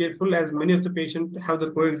very, very careful, as many of the patients have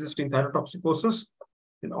the coexisting thyrotoxicosis.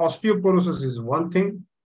 And osteoporosis is one thing.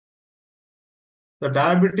 The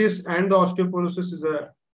diabetes and the osteoporosis is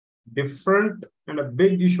a different and a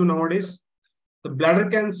big issue nowadays. The bladder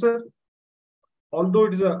cancer, although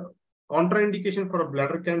it is a contraindication for a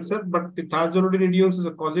bladder cancer, but the thiazolidinediones is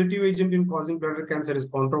a causative agent in causing bladder cancer is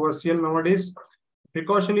controversial nowadays.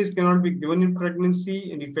 Precaution is cannot be given in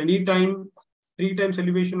pregnancy, and if any time 3 times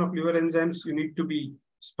elevation of liver enzymes, you need to be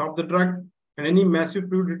stop the drug. And any massive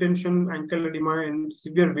fluid retention, ankle edema, and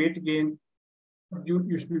severe weight gain,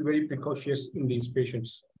 you should be very precautious in these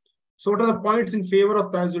patients. So what are the points in favor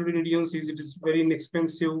of thiazolidinediones? Is it is very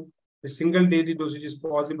inexpensive. A single daily dosage is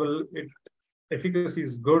possible. Efficacy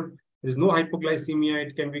is good. There is no hypoglycemia.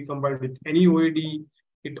 It can be combined with any OAD.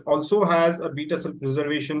 It also has a beta cell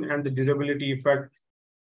preservation and the durability effect,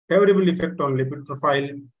 favorable effect on lipid profile.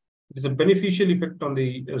 It is a beneficial effect on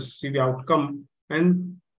the CV outcome,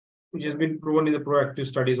 and which has been proven in the proactive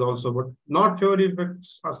studies also. But not favorable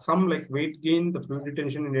effects are some like weight gain, the fluid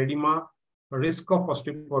retention and edema, risk of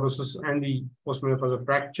osteoporosis, and the postmenopausal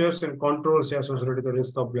fractures, and controversy associated with the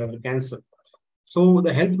risk of bladder cancer. So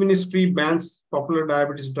the health ministry bans popular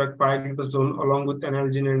diabetes drug pioglitazone along with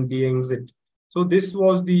analgin and Dianxit. So this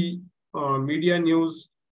was the media news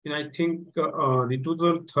in, I think, the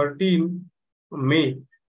 2013 May.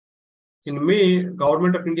 In May,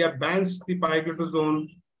 Government of India bans the pioglitazone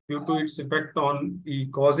due to its effect on the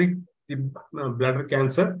causing the bladder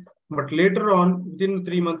cancer. But later on, within a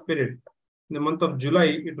 3-month period, in the month of July,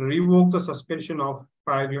 it revoked the suspension of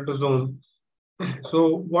pioglitazone.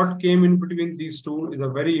 So what came in between these two is a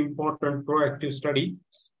very important proactive study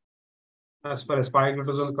as far as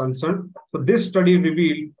pioglitazone is concerned. So this study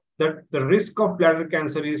revealed that the risk of bladder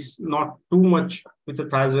cancer is not too much with the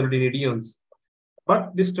thiazolidinediones.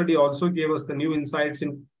 But this study also gave us the new insights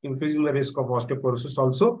in increasing the risk of osteoporosis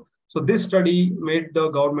also. So this study made the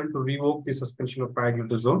government to revoke the suspension of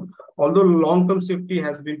pioglitazone. Although long-term safety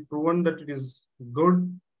has been proven that it is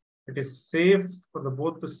good, it is safe for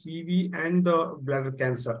both the CV and the bladder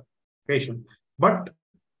cancer patient. But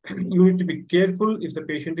you need to be careful if the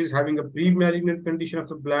patient is having a pre-malignant condition of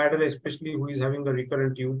the bladder, especially who is having a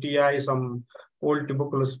recurrent UTI, some old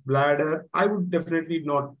tuberculous bladder. I would definitely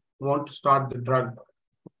not want to start the drug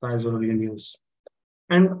thiazolidinediones.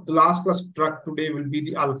 And the last class drug today will be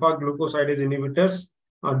the alpha glucosidase inhibitors.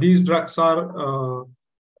 These drugs are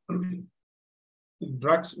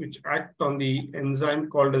drugs which act on the enzyme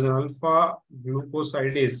called as an alpha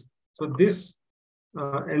glucosidase. So this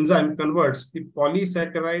enzyme converts the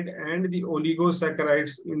polysaccharide and the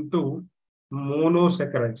oligosaccharides into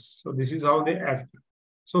monosaccharides. So this is how they act.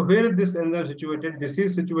 So where is this enzyme situated? This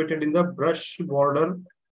is situated in the brush border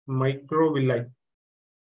microvilli.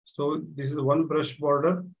 So this is one brush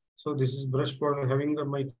border. So this is brush border having the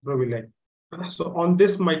microvilli. So on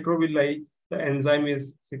this microvilli, the enzyme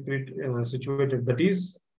is situated, that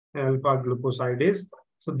is alpha glucosidase.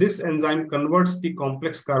 So this enzyme converts the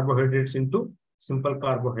complex carbohydrates into simple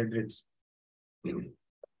carbohydrates.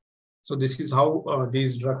 So this is how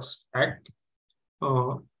these drugs act.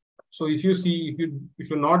 So if you see, if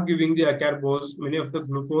you're not giving the acarbose, many of the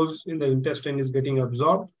glucose in the intestine is getting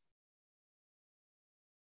absorbed.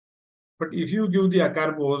 But if you give the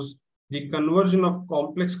acarbose, the conversion of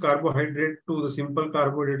complex carbohydrate to the simple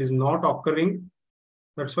carbohydrate is not occurring.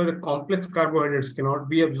 That's why the complex carbohydrates cannot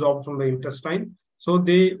be absorbed from the intestine. So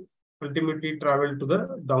they ultimately travel to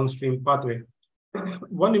the downstream pathway.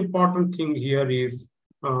 one important thing here is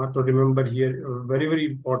to remember here, very, very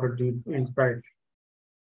important in fact.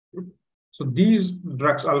 So these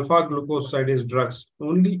drugs, alpha glucosidase drugs,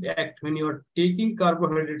 only act when you are taking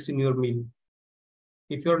carbohydrates in your meal.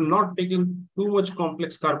 If you're not taking too much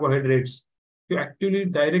complex carbohydrates, you're actually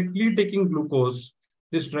directly taking glucose,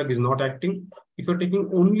 this drug is not acting. If you're taking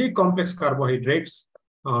only complex carbohydrates,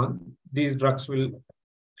 these drugs will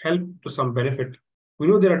help to some benefit. We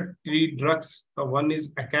know there are three drugs. One is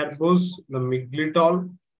acarbose, the miglytol,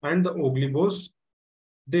 and the oglibose.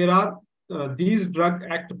 These drugs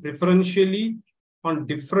act preferentially on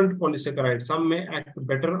different polysaccharides. Some may act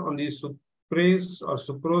better on the sucrase or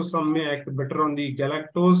sucrose, some may act better on the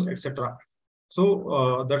galactose, etc.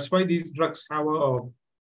 So that's why these drugs have a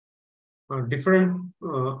different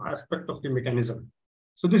aspect of the mechanism.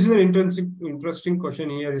 So this is an interesting question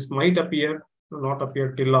here. This might appear, not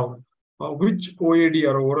appear till now. Which OAD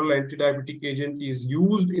or oral anti-diabetic agent is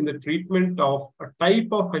used in the treatment of a type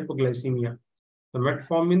of hypoglycemia? The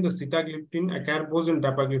metformin, the sitagliptin, acarbose, and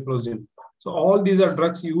dapagliflozin. So all these are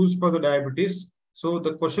drugs used for the diabetes. So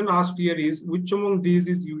the question asked here is, which among these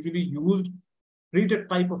is usually used to treat a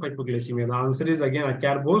type of hypoglycemia? The answer is again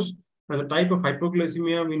acarbose, and the type of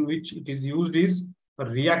hypoglycemia in which it is used is a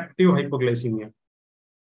reactive hypoglycemia.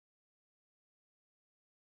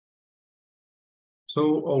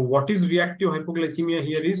 So what is reactive hypoglycemia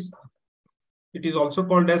here is, it is also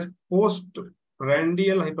called as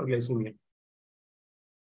postprandial hyperglycemia.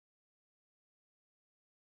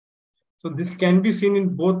 So this can be seen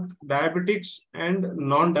in both diabetics and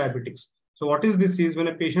non-diabetics. So what is this is, when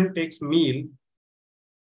a patient takes meal,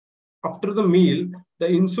 after the meal, the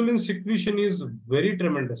insulin secretion is very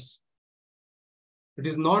tremendous. It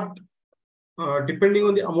is not depending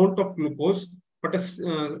on the amount of glucose, but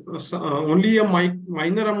only a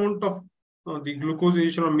minor amount of the glucose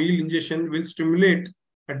ingestion or meal ingestion will stimulate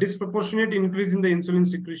a disproportionate increase in the insulin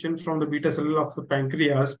secretion from the beta cell of the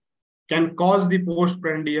pancreas, can cause the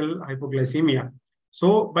postprandial hypoglycemia.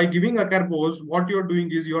 So by giving acarbose, what you're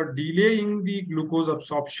doing is you're delaying the glucose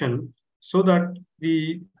absorption so that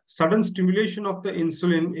the sudden stimulation of the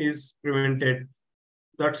insulin is prevented.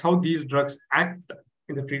 That's how these drugs act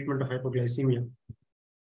in the treatment of hypoglycemia.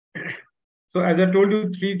 So as I told you,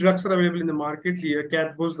 three drugs are available in the market: the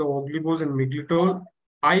acarbose, the oglibose, and miglytol.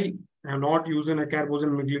 I have not used an acarbose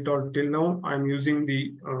and miglytol till now. I'm using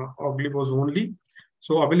the oglibose only.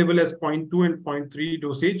 So available as 0.2 and 0.3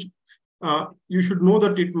 dosage. You should know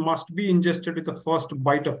that it must be ingested with the first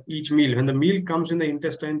bite of each meal. When the meal comes in the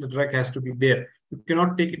intestine, the drug has to be there. You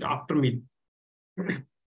cannot take it after meal.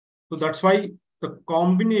 So that's why the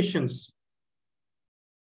combinations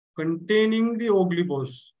containing the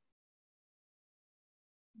oglibose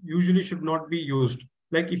usually should not be used.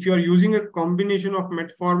 Like if you are using a combination of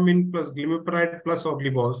metformin plus glimepiride plus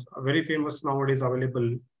oglibose, very famous nowadays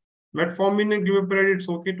available. Metformin and glimepiride, it's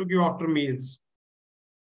okay to give after meals,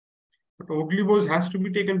 but oglibose has to be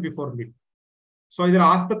taken before meal. So either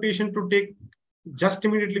ask the patient to take just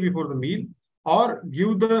immediately before the meal, or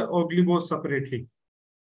give the oglibose separately.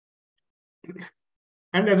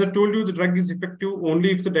 And as I told you, the drug is effective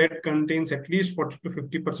only if the diet contains at least 40 to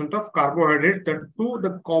 50% of carbohydrate, that too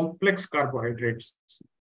the complex carbohydrates.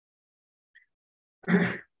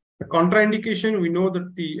 The contraindication, we know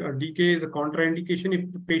that the DK is a contraindication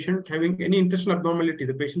if the patient having any intestinal abnormality,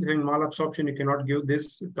 the patient having malabsorption, you cannot give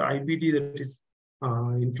this. If the IBD, that is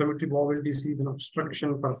inflammatory bowel disease and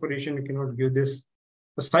obstruction, perforation, you cannot give this.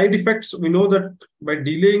 The side effects, we know that by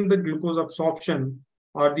delaying the glucose absorption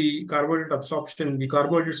or the carbohydrate absorption, the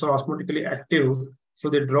carbohydrates are osmotically active, so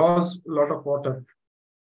they draws a lot of water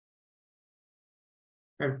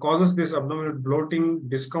and causes this abdominal bloating,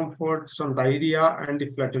 discomfort, some diarrhea, and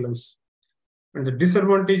the flatulence. And the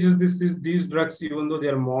disadvantages, these drugs, even though they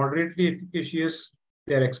are moderately efficacious,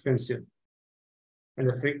 they are expensive. And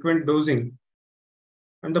the frequent dosing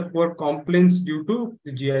and the poor compliance due to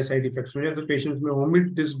the GI side effects. Many of the patients may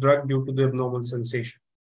omit this drug due to the abnormal sensation.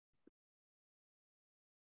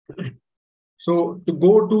 So to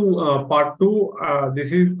go to part 2,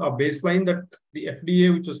 this is a baseline that the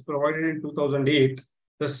FDA, which was provided in 2008,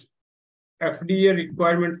 this FDA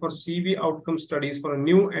requirement for CV outcome studies for a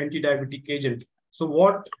new anti-diabetic agent. So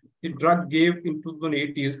what the drug gave in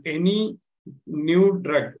 2008 is, any new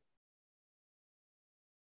drug,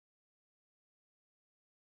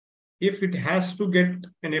 if it has to get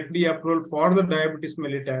an FDA approval for the diabetes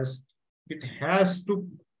mellitus, it has to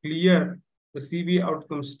clear the CV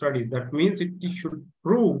outcome studies. That means it should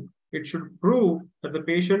prove that the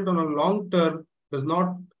patient on a long term does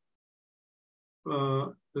not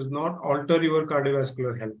alter your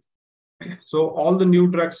cardiovascular health. So all the new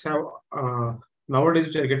drugs have nowadays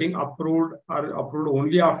which are getting approved are approved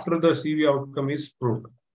only after the CV outcome is proved.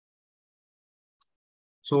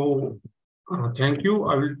 So thank you.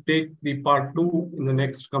 I will take the part 2 in the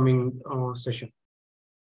next coming session.